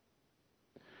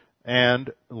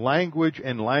 And language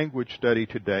study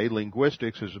today,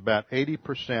 linguistics, is about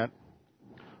 80%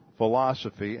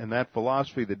 philosophy, and that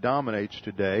philosophy that dominates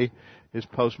today is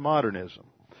postmodernism.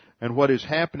 And what is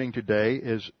happening today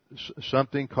is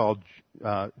something called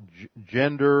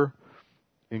gender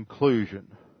inclusion.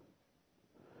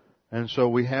 And so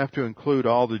we have to include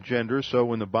all the genders. So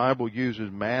when the Bible uses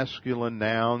masculine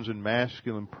nouns and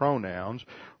masculine pronouns,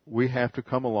 we have to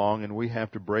come along and we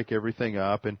have to break everything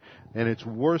up. And in its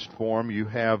worst form, you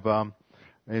have,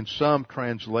 in some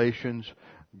translations,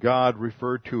 God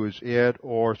referred to as it,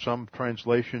 or some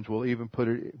translations will even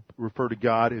refer to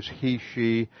God as he,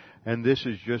 she, and this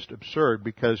is just absurd,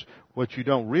 because what you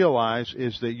don't realize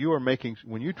is that you are making,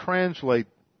 when you translate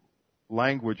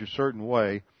language a certain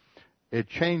way, it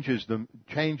changes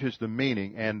the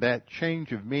meaning, and that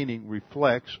change of meaning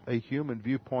reflects a human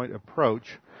viewpoint approach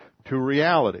to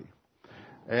reality.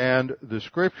 And the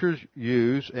scriptures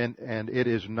use, and it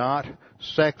is not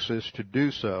sexist to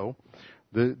do so,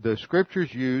 the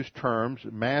scriptures use terms,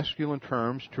 masculine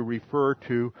terms, to refer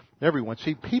to everyone.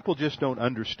 See, people just don't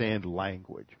understand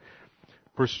language.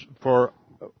 For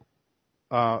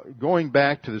going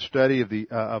back to the study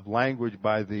of language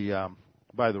by the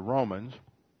Romans,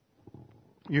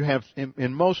 you have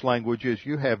in most languages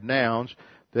you have nouns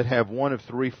that have one of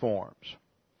three forms.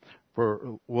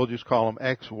 We'll just call them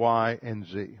X, Y, and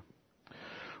Z.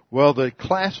 Well, the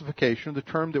classification, the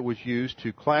term that was used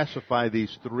to classify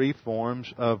these three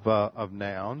forms of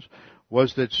nouns,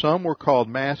 was that some were called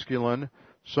masculine,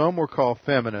 some were called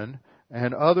feminine,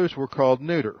 and others were called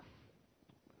neuter.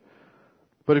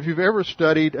 But if you've ever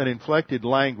studied an inflected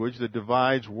language that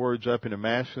divides words up into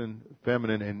masculine,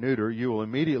 feminine, and neuter, you will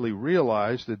immediately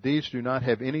realize that these do not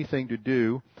have anything to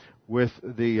do with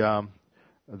the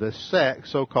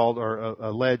sex, so-called or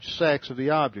alleged sex of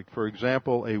the object. For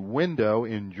example, a window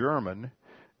in German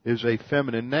is a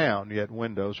feminine noun, yet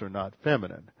windows are not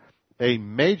feminine. A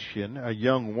Mädchen, a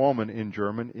young woman in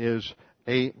German, is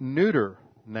a neuter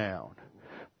noun,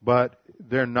 but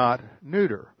they're not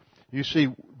neuter. You see,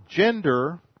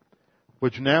 gender,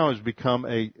 which now has become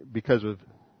because of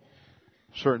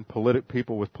certain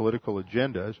people with political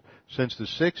agendas, since the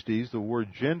 60s, the word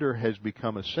gender has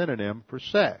become a synonym for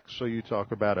sex. So you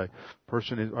talk about a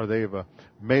person, are they of a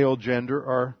male gender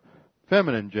or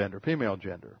feminine gender, female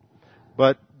gender?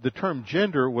 But the term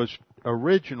gender was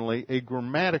originally a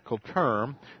grammatical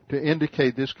term to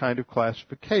indicate this kind of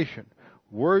classification.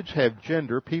 Words have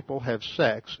gender, people have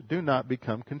sex, do not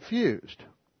become confused.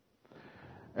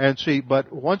 And see,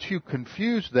 but once you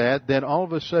confuse that, then all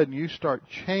of a sudden you start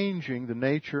changing the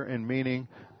nature and meaning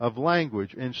of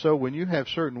language. And so when you have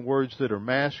certain words that are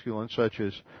masculine, such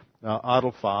as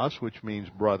adelphos, which means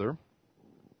brother,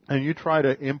 and you try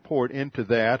to import into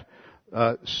that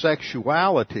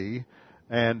sexuality,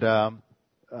 and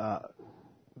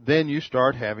then you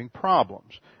start having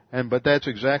problems. But that's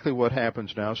exactly what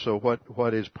happens now. So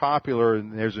what is popular,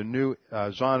 and there's a new,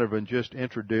 Zondervan just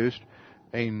introduced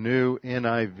a new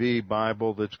NIV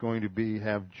Bible that's going to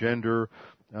have gender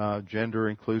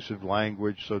inclusive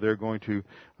language. So they're going to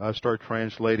start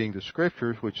translating the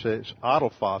scriptures, which says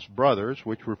Adelphos, brothers,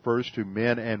 which refers to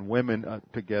men and women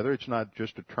together. It's not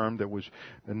just a term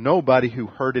nobody who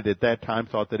heard it at that time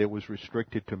thought that it was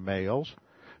restricted to males.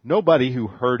 Nobody who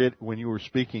heard it when you were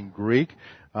speaking Greek,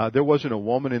 there wasn't a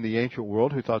woman in the ancient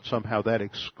world who thought somehow that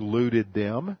excluded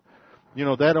them.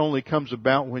 That only comes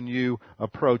about when you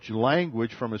approach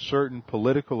language from a certain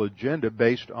political agenda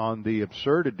based on the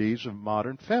absurdities of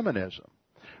modern feminism.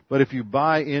 But if you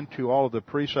buy into all of the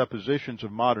presuppositions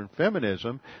of modern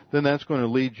feminism, then that's going to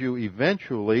lead you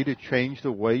eventually to change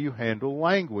the way you handle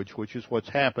language, which is what's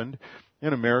happened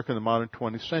in America in the modern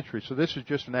 20th century. So this is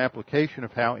just an application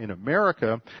of how in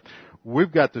America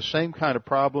we've got the same kind of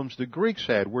problems the Greeks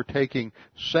had. We're taking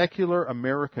secular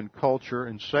American culture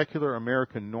and secular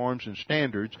American norms and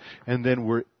standards, and then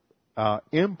we're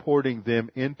importing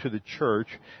them into the church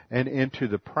and into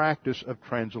the practice of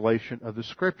translation of the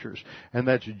scriptures. And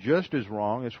that's just as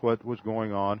wrong as what was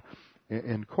going on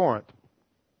in Corinth.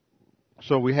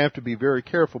 So we have to be very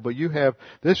careful, but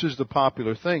this is the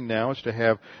popular thing now, is to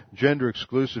have gender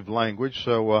exclusive language.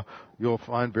 So you'll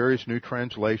find various new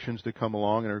translations that come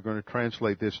along and are going to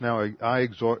translate this. Now I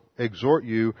exhort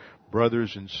you,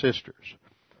 brothers and sisters.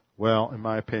 Well, in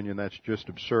my opinion, that's just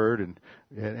absurd, and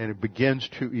it begins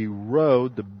to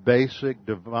erode the basic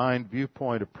divine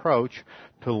viewpoint approach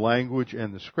to language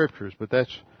and the scriptures. But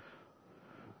that's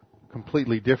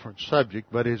completely different subject,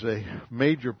 but is a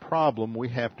major problem we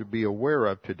have to be aware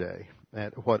of today.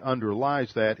 And what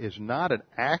underlies that is not an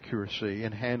accuracy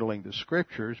in handling the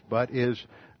scriptures, but is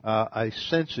a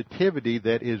sensitivity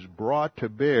that is brought to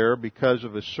bear because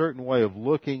of a certain way of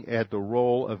looking at the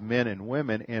role of men and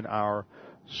women in our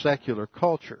secular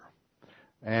culture.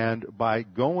 And by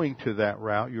going to that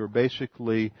route, you're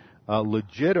basically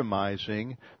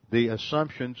legitimizing the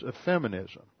assumptions of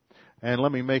feminism. And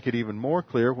let me make it even more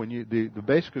clear. The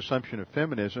basic assumption of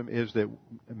feminism is that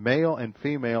male and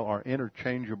female are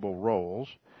interchangeable roles.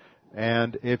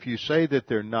 And if you say that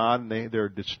they're not, and they're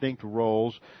distinct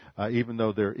roles, even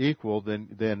though they're equal, then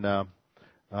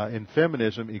in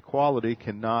feminism, equality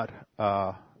cannot,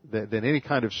 then any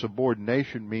kind of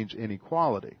subordination means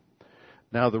inequality.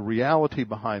 Now, the reality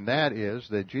behind that is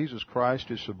that Jesus Christ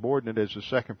is subordinate as the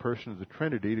second person of the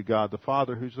Trinity to God the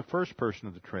Father, who's the first person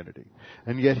of the Trinity.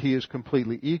 And yet He is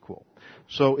completely equal.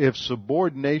 So if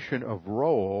subordination of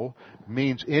role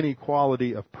means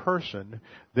inequality of person,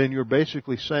 then you're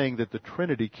basically saying that the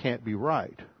Trinity can't be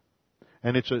right.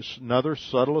 And it's another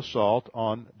subtle assault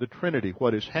on the Trinity.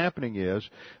 What is happening is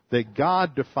that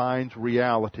God defines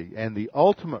reality, and the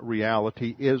ultimate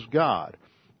reality is God.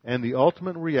 And the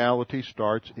ultimate reality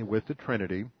starts with the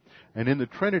Trinity. And in the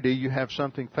Trinity, you have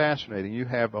something fascinating. You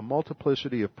have a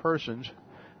multiplicity of persons,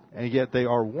 and yet they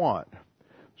are one.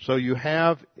 So you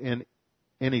have in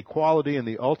equality in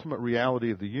the ultimate reality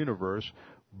of the universe,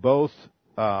 both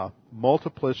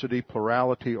multiplicity,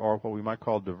 plurality, or what we might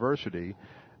call diversity,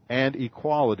 and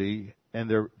equality, and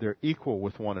they're equal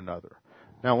with one another.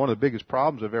 Now, one of the biggest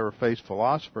problems I've ever faced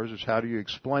philosophers is how do you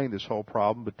explain this whole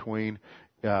problem between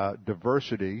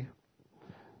diversity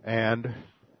and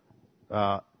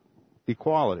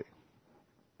equality.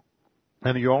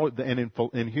 And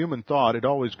in human thought, it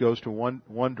always goes to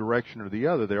one direction or the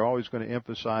other. They're always going to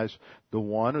emphasize the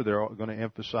one, or they're going to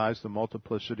emphasize the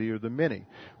multiplicity or the many.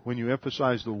 When you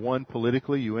emphasize the one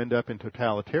politically, you end up in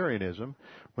totalitarianism.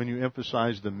 When you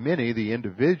emphasize the many, the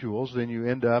individuals, then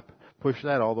you push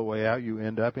that all the way out, you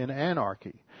end up in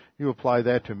anarchy. You apply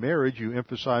that to marriage, you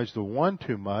emphasize the one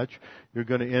too much, you're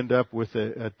going to end up with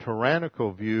a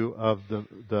tyrannical view of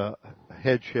the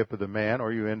headship of the man,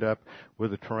 or you end up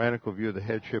with a tyrannical view of the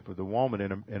headship of the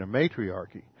woman in a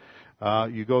matriarchy.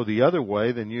 You go the other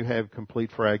way, then you have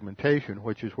complete fragmentation,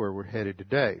 which is where we're headed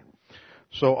today.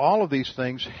 So all of these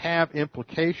things have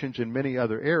implications in many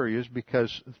other areas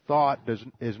because thought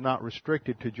is not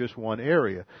restricted to just one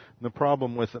area. And the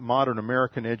problem with modern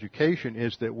American education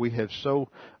is that we have so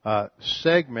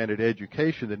segmented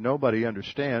education that nobody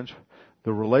understands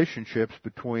the relationships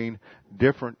between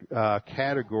different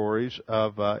categories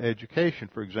of education.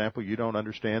 For example, you don't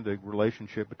understand the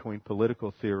relationship between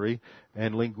political theory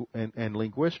and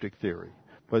linguistic theory.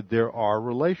 But there are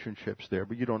relationships there,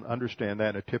 but you don't understand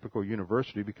that in a typical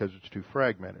university because it's too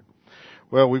fragmented.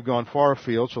 Well, we've gone far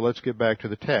afield, so let's get back to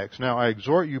the text. Now, I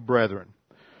exhort you, brethren.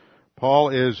 Paul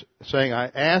is saying, I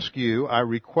ask you, I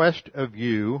request of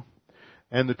you,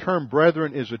 And the term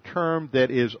brethren is a term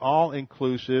that is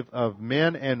all-inclusive of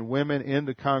men and women in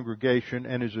the congregation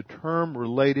and is a term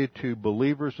related to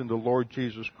believers in the Lord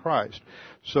Jesus Christ.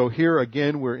 So here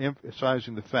again we're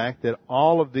emphasizing the fact that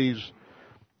all of these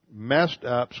messed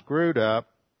up, screwed up,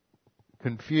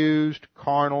 confused,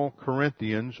 carnal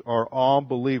Corinthians are all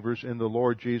believers in the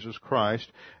Lord Jesus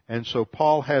Christ. And so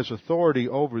Paul has authority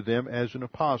over them as an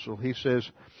apostle. He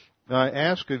says, I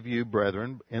ask of you,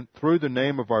 brethren, and through the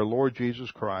name of our Lord Jesus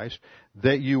Christ,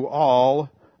 that you all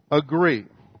agree.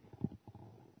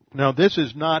 Now, this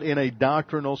is not in a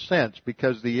doctrinal sense,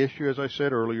 because the issue, as I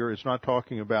said earlier, is not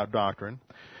talking about doctrine.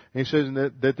 He says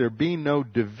that there be no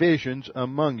divisions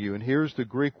among you. And here's the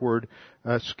Greek word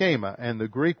schema, and the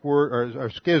Greek word or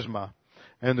schisma.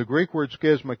 And the Greek word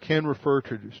schisma can refer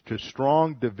to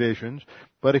strong divisions,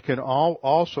 but it can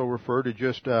also refer to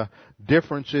just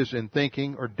differences in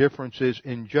thinking or differences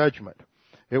in judgment.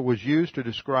 It was used to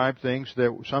describe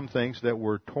some things that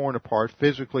were torn apart,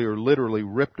 physically or literally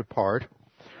ripped apart.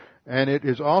 And it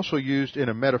is also used in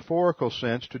a metaphorical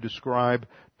sense to describe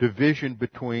division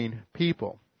between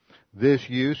people. This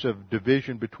use of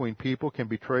division between people can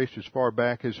be traced as far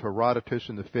back as Herodotus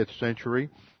in the 5th century.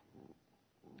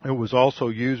 It was also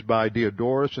used by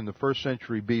Diodorus in the 1st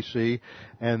century BC,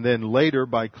 and then later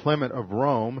by Clement of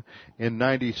Rome in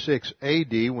 96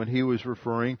 AD when he was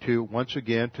referring to, once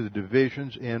again, to the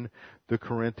divisions in the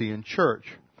Corinthian church.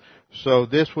 So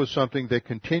this was something that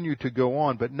continued to go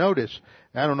on. But notice,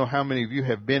 I don't know how many of you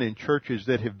have been in churches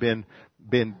that have been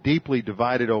deeply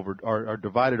divided over, or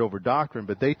divided over doctrine,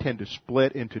 but they tend to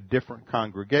split into different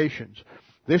congregations.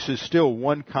 This is still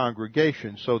one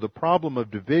congregation, so the problem of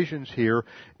divisions here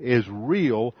is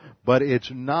real, but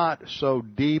it's not so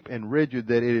deep and rigid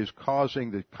that it is causing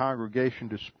the congregation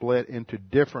to split into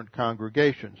different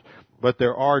congregations. But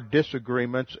there are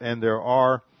disagreements, and there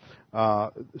are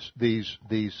these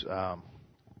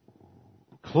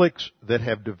cliques that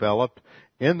have developed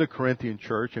in the Corinthian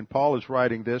church, and Paul is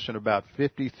writing this in about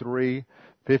 53,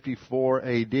 54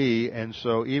 AD, and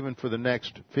so even for the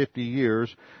next 50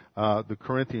 years, the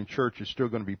Corinthian church is still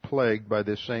going to be plagued by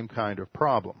this same kind of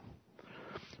problem.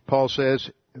 Paul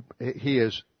says he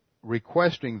is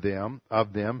requesting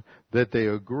of them that they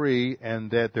agree and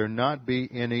that there not be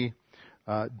any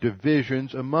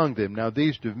divisions among them. Now,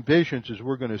 these divisions, as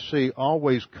we're going to see,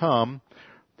 always come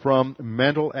from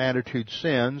mental attitude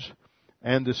sins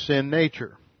and the sin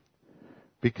nature.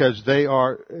 Because they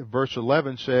are, verse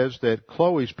 11 says that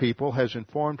Chloe's people has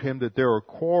informed him that there are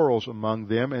quarrels among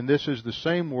them, and this is the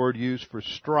same word used for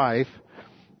strife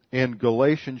in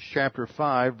Galatians chapter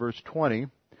 5, verse 20,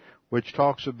 which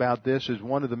talks about this as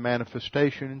one of the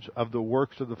manifestations of the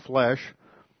works of the flesh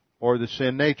or the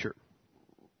sin nature.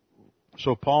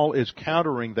 So Paul is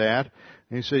countering that,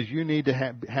 and he says you need to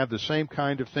have the same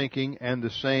kind of thinking and the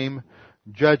same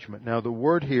judgment. Now, the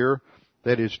word here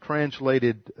that is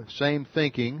translated same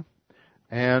thinking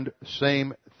and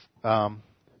the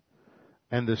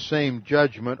same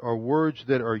judgment are words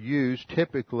that are used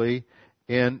typically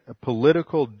in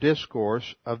political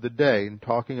discourse of the day, and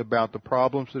talking about the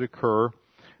problems that occur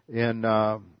in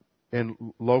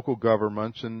local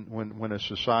governments and when a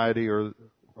society or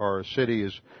a city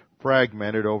is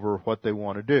fragmented over what they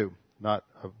want to do. Not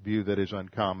a view that is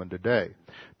uncommon today.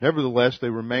 Nevertheless,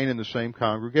 they remain in the same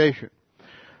congregation.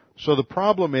 So the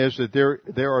problem is that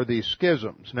there are these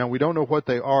schisms. Now, we don't know what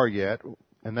they are yet,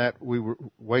 and that we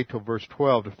wait till verse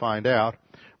 12 to find out.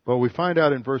 But we find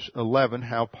out in verse 11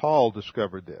 how Paul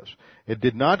discovered this. It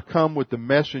did not come with the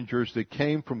messengers that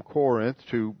came from Corinth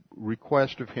to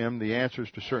request of him the answers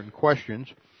to certain questions,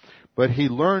 but he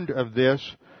learned of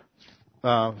this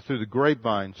through the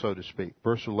grapevine, so to speak.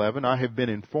 Verse 11, I have been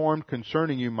informed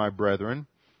concerning you, my brethren,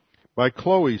 by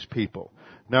Chloe's people.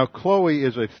 Now, Chloe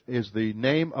is the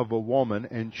name of a woman,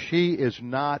 and she is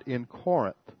not in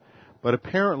Corinth. But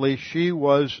apparently she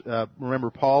was,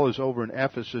 remember Paul is over in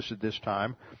Ephesus at this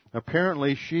time.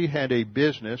 Apparently she had a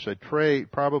business,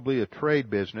 probably a trade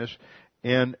business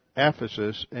in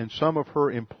Ephesus, and some of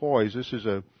her employees,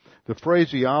 the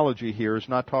phraseology here is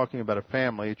not talking about a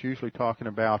family, it's usually talking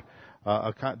about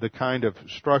the kind of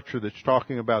structure that's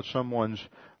talking about someone's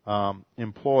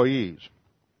employees.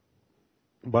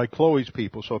 By Chloe's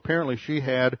people. So apparently she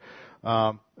had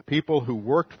people who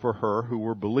worked for her who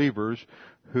were believers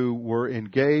who were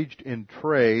engaged in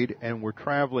trade and were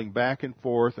traveling back and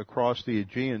forth across the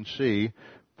Aegean Sea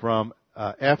from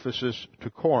Ephesus to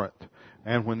Corinth.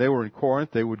 And when they were in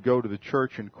Corinth, they would go to the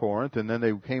church in Corinth, and then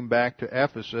they came back to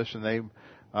Ephesus, and they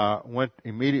went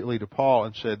immediately to Paul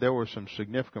and said there were some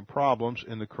significant problems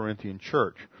in the Corinthian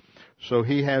church. So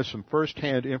he has some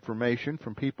first-hand information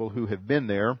from people who have been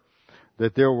there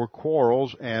that there were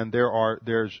quarrels and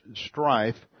there's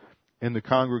strife in the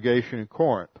congregation in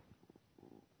Corinth.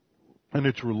 And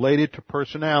it's related to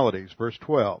personalities. Verse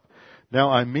 12. Now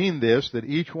I mean this, that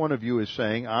each one of you is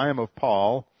saying, I am of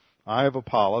Paul, I of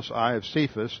Apollos, I of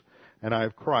Cephas, and I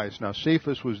of Christ. Now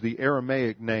Cephas was the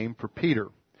Aramaic name for Peter.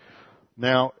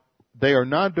 Now, they are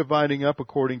not dividing up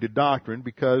according to doctrine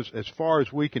because, as far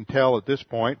as we can tell at this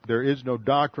point, there is no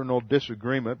doctrinal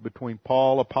disagreement between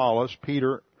Paul, Apollos,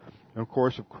 Peter, and of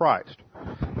course of Christ.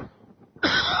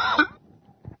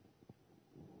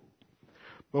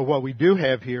 But what we do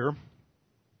have here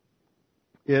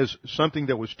is something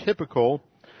that was typical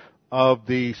of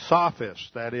the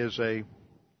sophists, that is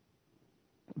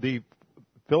the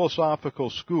philosophical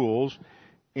schools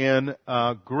in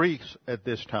Greece at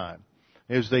this time.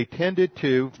 Is they tended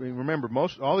to, remember,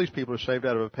 all these people are saved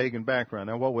out of a pagan background.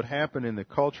 Now what would happen in the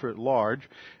culture at large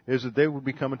is that they would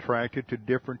become attracted to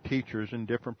different teachers and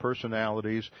different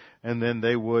personalities, and then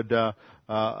they would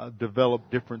develop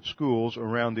different schools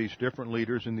around these different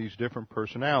leaders and these different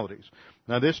personalities.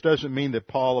 Now this doesn't mean that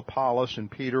Paul, Apollos, and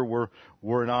Peter were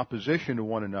in opposition to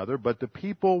one another, but the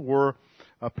people were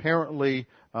apparently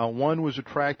one was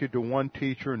attracted to one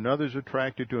teacher, another's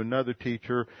attracted to another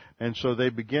teacher, and so they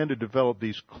began to develop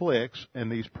these cliques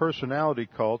and these personality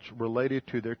cults related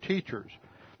to their teachers.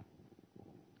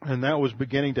 And that was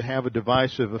beginning to have a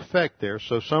divisive effect there.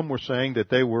 So some were saying that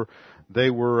they were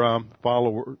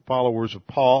followers of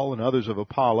Paul and others of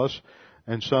Apollos,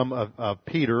 and some of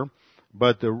Peter,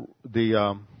 but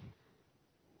the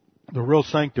real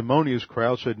sanctimonious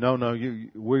crowd said, no,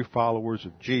 we're followers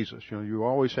of Jesus. You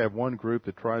always have one group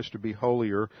that tries to be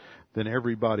holier than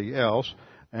everybody else,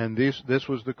 and this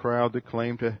was the crowd that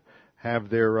claimed to have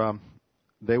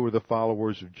they were the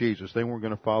followers of Jesus. They weren't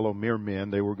going to follow mere men,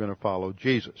 they were going to follow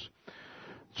Jesus.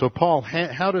 So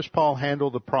how does Paul handle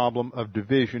the problem of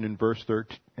division in verse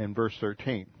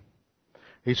 13?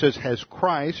 He says, has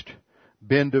Christ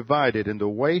been divided? And the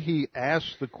way he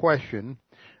asks the question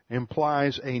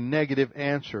implies a negative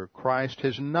answer. Christ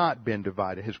has not been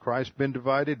divided. Has Christ been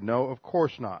divided? No, of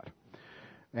course not.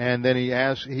 And then he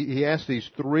asks these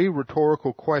three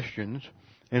rhetorical questions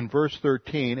in verse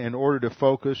 13 in order to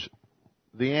focus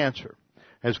the answer.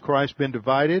 Has Christ been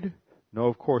divided? No,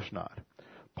 of course not.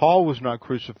 Paul was not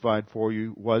crucified for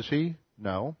you, was he?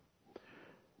 No.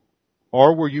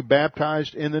 Or were you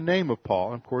baptized in the name of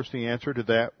Paul? And of course the answer to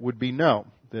that would be no.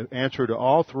 The answer to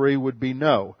all three would be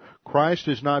no. Christ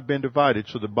has not been divided,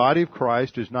 so the body of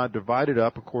Christ is not divided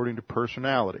up according to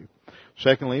personality.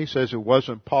 Secondly, he says it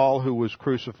wasn't Paul who was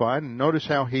crucified, and notice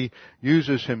how he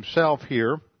uses himself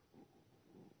here.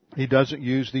 He doesn't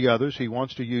use the others. He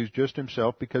wants to use just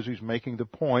himself because he's making the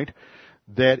point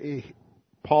that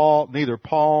neither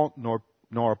Paul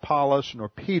nor Apollos nor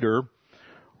Peter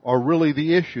are really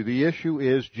the issue. The issue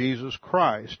is Jesus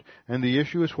Christ, and the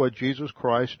issue is what Jesus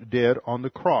Christ did on the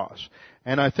cross.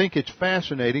 And I think it's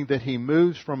fascinating that he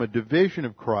moves from a division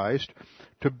of Christ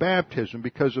to baptism,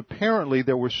 because apparently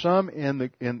there were some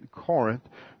in Corinth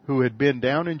who had been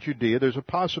down in Judea. There's a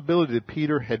possibility that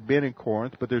Peter had been in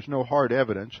Corinth, but there's no hard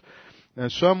evidence.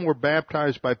 And some were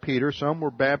baptized by Peter, some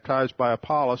were baptized by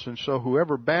Apollos, and so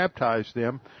whoever baptized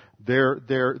them,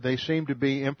 they seem to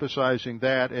be emphasizing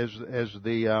that as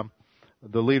the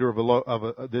leader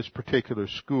of this particular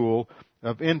school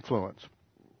of influence.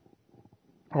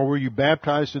 Or were you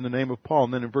baptized in the name of Paul?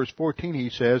 And then in verse 14 he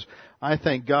says, I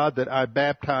thank God that I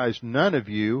baptized none of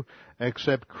you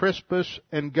except Crispus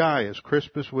and Gaius.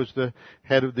 Crispus was the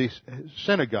head of the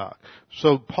synagogue.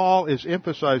 So Paul is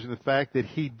emphasizing the fact that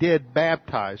he did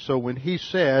baptize. So when he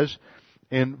says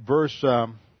in verse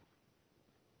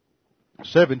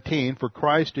 17, for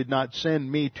Christ did not send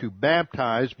me to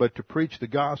baptize, but to preach the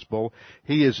gospel,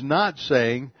 he is not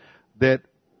saying that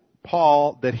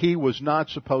he was not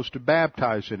supposed to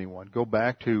baptize anyone. Go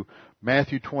back to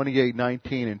Matthew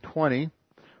 28:19 and 20,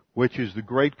 which is the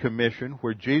Great Commission,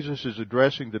 where Jesus is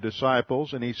addressing the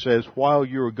disciples, and he says, while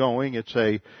you are going, it's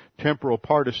a temporal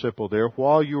participle there,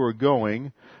 while you are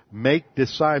going, make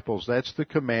disciples. That's the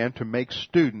command, to make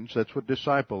students. That's what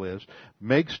disciple is.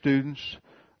 Make students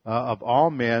of all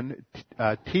men,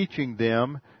 teaching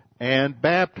them and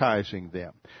baptizing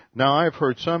them. Now, I've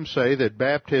heard some say that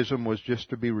baptism was just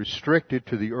to be restricted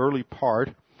to the early part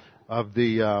of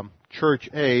the church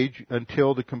age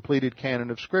until the completed canon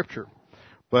of Scripture.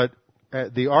 But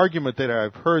the argument that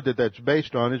I've heard that's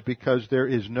based on is because there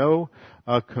is no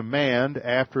command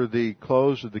after the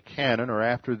close of the canon, or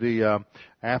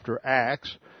after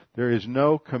Acts, there is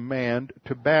no command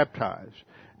to baptize.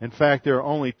 In fact, there are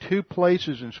only two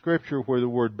places in Scripture where the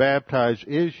word baptize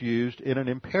is used in an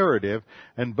imperative,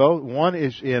 and one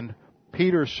is in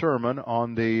Peter's sermon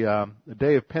on the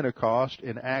day of Pentecost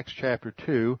in Acts chapter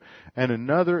 2, and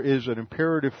another is an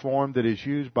imperative form that is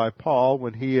used by Paul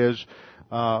when he is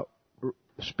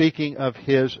speaking of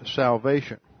his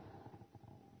salvation.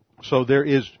 So there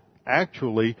is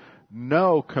actually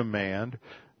no command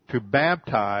to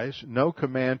baptize, no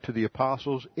command to the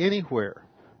apostles anywhere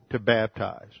to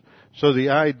baptize. So the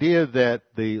idea that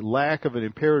the lack of an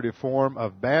imperative form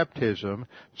of baptism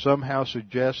somehow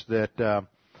suggests that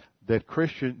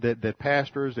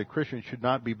pastors, that Christians should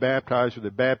not be baptized, or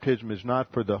that baptism is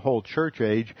not for the whole church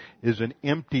age, is an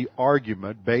empty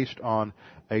argument based on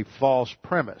a false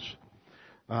premise.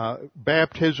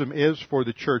 Baptism is for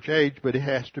the church age, but it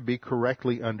has to be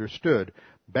correctly understood.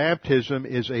 Baptism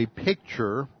is a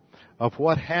picture of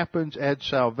what happens at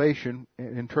salvation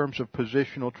in terms of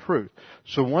positional truth.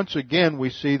 So once again, we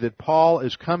see that Paul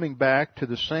is coming back to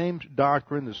the same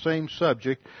doctrine, the same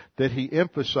subject that he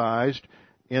emphasized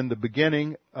in the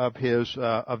beginning of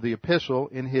the epistle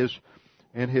in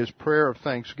his prayer of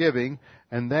thanksgiving,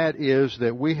 and that is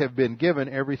that we have been given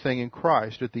everything in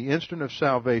Christ. At the instant of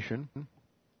salvation,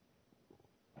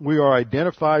 we are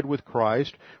identified with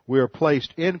Christ, we are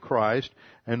placed in Christ,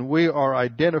 and we are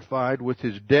identified with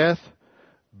His death,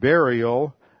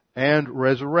 burial, and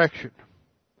resurrection.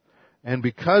 And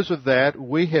because of that,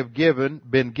 we have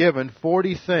been given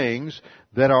 40 things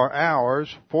that are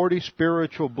ours, 40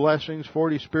 spiritual blessings,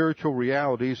 40 spiritual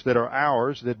realities that are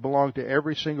ours, that belong to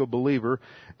every single believer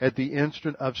at the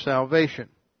instant of salvation.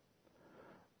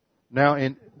 Now,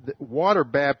 in water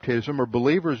baptism, or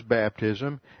believer's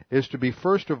baptism, is to be,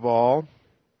 first of all,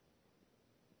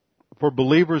 for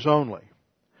believers only.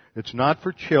 It's not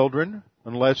for children,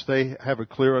 unless they have a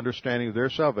clear understanding of their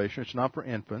salvation. It's not for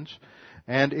infants.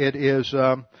 And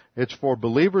it's for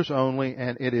believers only,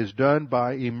 and it is done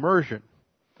by immersion.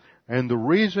 And the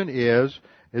reason is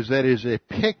that it is a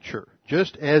picture,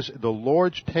 just as the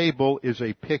Lord's table is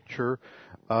a picture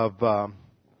of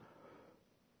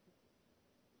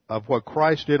what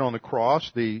Christ did on the cross.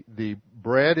 The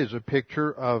bread is a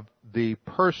picture of the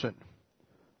person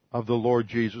of the Lord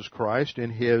Jesus Christ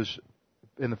in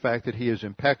the fact that He is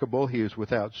impeccable, He is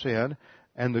without sin.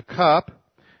 And the cup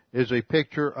is a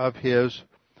picture of His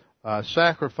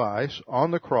sacrifice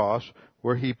on the cross,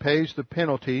 where He pays the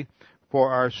penalty for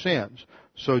our sins.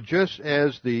 So just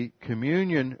as the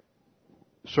communion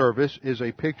service is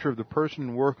a picture of the person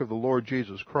and work of the Lord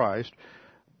Jesus Christ,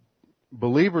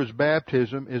 believer's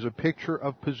baptism is a picture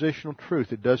of positional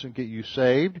truth. It doesn't get you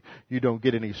saved. You don't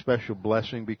get any special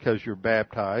blessing because you're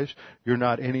baptized. You're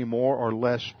not any more or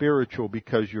less spiritual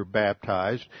because you're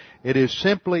baptized. It is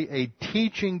simply a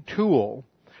teaching tool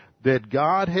that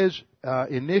God has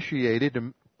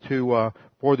initiated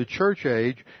for the church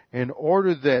age, in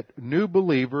order that new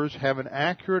believers have an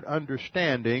accurate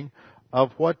understanding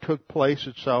of what took place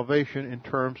at salvation in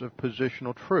terms of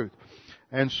positional truth.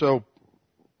 And so,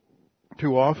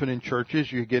 too often in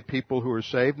churches, you get people who are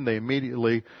saved and they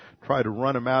immediately try to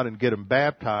run them out and get them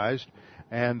baptized.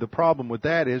 And the problem with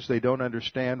that is they don't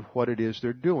understand what it is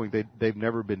they're doing. They've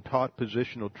never been taught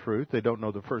positional truth. They don't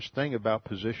know the first thing about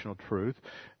positional truth.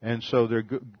 And so they're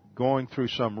going through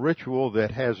some ritual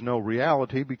that has no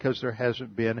reality because there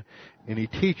hasn't been any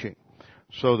teaching.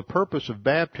 So the purpose of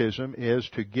baptism is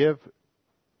to give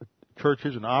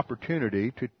churches an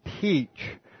opportunity to teach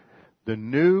the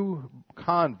new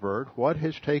convert what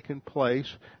has taken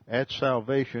place at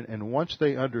salvation, and once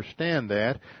they understand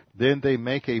that, then they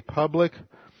make a public,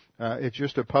 it's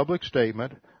just a public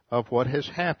statement of what has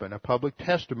happened, a public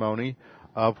testimony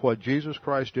of what Jesus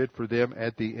Christ did for them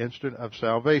at the instant of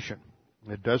salvation.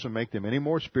 It doesn't make them any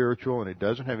more spiritual, and it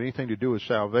doesn't have anything to do with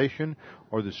salvation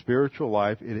or the spiritual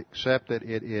life, except that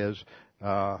it is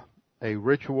a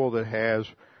ritual that has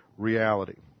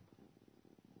reality.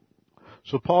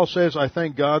 So Paul says, I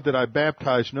thank God that I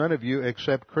baptized none of you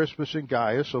except Crispus and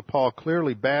Gaius. So Paul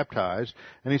clearly baptized.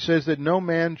 And he says that no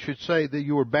man should say that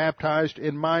you were baptized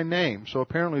in my name. So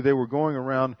apparently they were going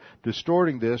around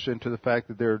distorting this into the fact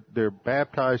that they're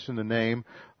baptized in the name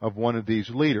of one of these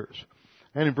leaders.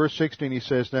 And in verse 16 he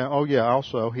says now,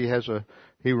 also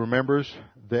he remembers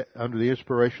that under the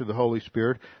inspiration of the Holy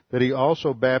Spirit that he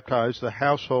also baptized the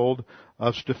household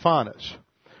of Stephanas.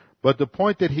 But the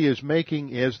point that he is making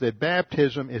is that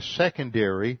baptism is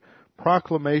secondary,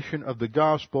 proclamation of the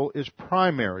gospel is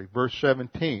primary. Verse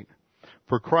 17.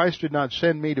 For Christ did not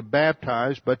send me to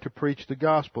baptize, but to preach the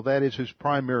gospel. That is His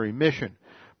primary mission.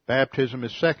 Baptism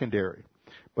is secondary.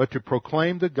 But to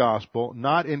proclaim the gospel,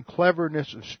 not in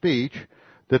cleverness of speech,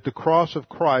 that the cross of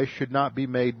Christ should not be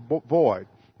made void.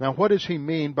 Now, what does he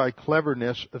mean by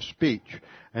cleverness of speech?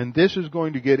 And this is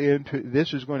going to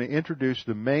introduce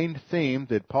the main theme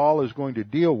that Paul is going to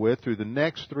deal with through the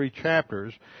next 3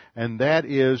 chapters, and that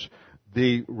is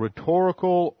the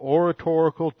rhetorical,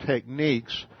 oratorical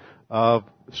techniques of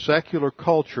secular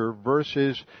culture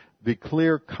versus the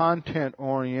clear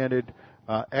content-oriented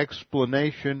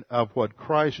explanation of what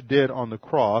Christ did on the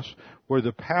cross, where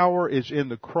the power is in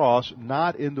the cross,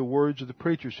 not in the words of the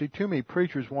preacher. See, too many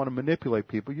preachers want to manipulate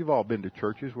people. You've all been to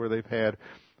churches where they've had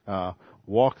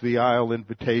walk the aisle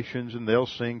invitations, and they'll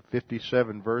sing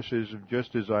 57 verses of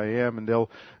Just As I Am, and they'll,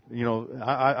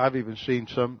 I've even seen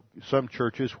some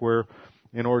churches where,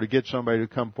 in order to get somebody to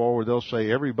come forward, they'll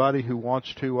say, everybody who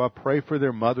wants to pray for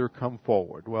their mother, come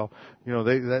forward. Well,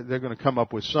 they're going to come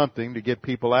up with something to get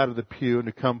people out of the pew and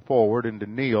to come forward and to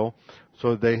kneel.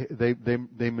 So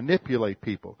they manipulate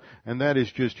people. And that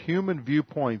is just human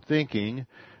viewpoint thinking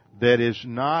that is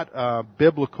not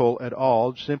biblical at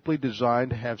all, simply designed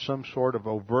to have some sort of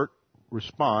overt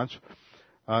response,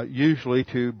 usually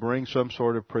to bring some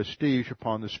sort of prestige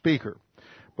upon the speaker.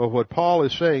 But what Paul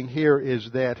is saying here is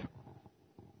that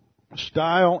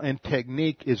style and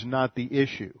technique is not the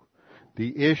issue.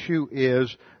 The issue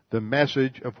is the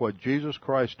message of what Jesus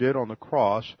Christ did on the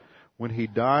cross when He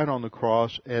died on the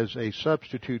cross as a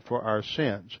substitute for our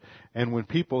sins. And when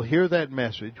people hear that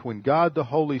message, when God the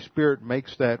Holy Spirit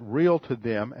makes that real to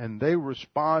them and they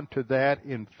respond to that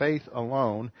in faith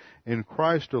alone, in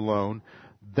Christ alone,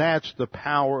 that's the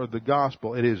power of the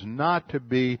gospel. It is not to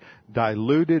be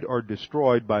diluted or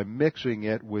destroyed by mixing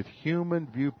it with human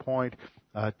viewpoint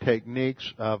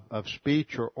techniques of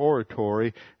speech or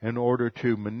oratory in order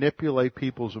to manipulate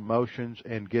people's emotions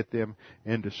and get them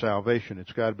into salvation.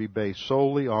 It's got to be based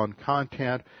solely on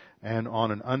content and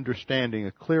on an understanding,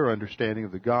 a clear understanding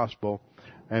of the gospel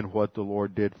and what the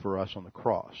Lord did for us on the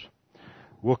cross.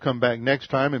 We'll come back next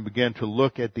time and begin to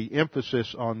look at the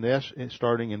emphasis on this,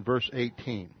 starting in verse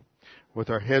 18, with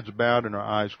our heads bowed and our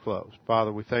eyes closed.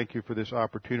 Father, we thank you for this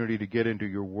opportunity to get into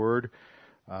your word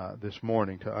this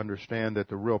morning, to understand that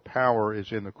the real power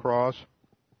is in the cross.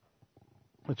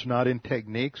 It's not in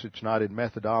techniques, it's not in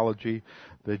methodology,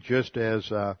 that just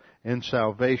as in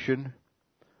salvation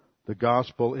the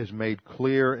gospel is made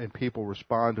clear and people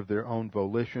respond of their own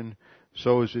volition,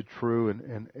 so is it true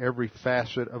in every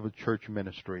facet of a church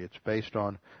ministry. It's based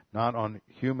on not on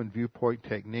human viewpoint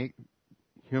techniques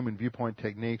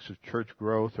of church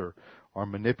growth or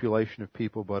manipulation of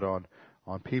people, but on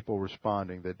people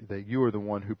responding, that you are the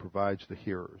one who provides the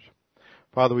hearers.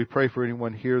 Father, we pray for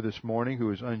anyone here this morning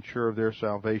who is unsure of their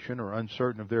salvation or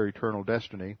uncertain of their eternal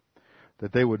destiny,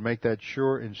 that they would make that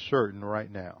sure and certain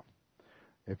right now.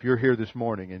 If you're here this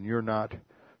morning and you're not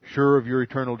sure of your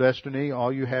eternal destiny,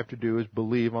 all you have to do is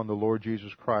believe on the Lord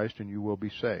Jesus Christ and you will be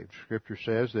saved. Scripture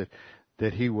says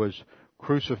that He was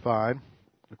crucified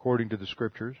according to the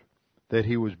Scriptures, that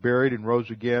He was buried and rose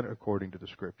again according to the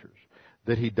Scriptures,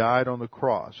 that He died on the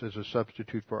cross as a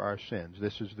substitute for our sins.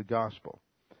 This is the gospel.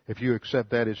 If you accept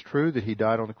that as true, that He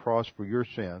died on the cross for your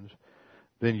sins,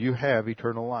 then you have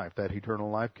eternal life. That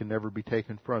eternal life can never be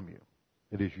taken from you.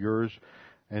 It is yours,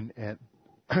 and at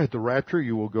the rapture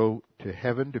you will go to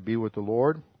heaven to be with the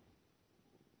Lord,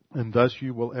 and thus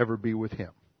you will ever be with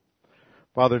Him.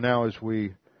 Father, now as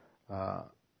we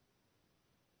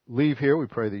leave here, we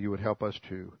pray that you would help us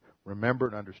to remember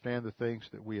and understand the things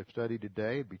that we have studied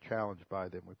today and be challenged by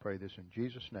them. We pray this in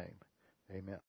Jesus' name. Amen.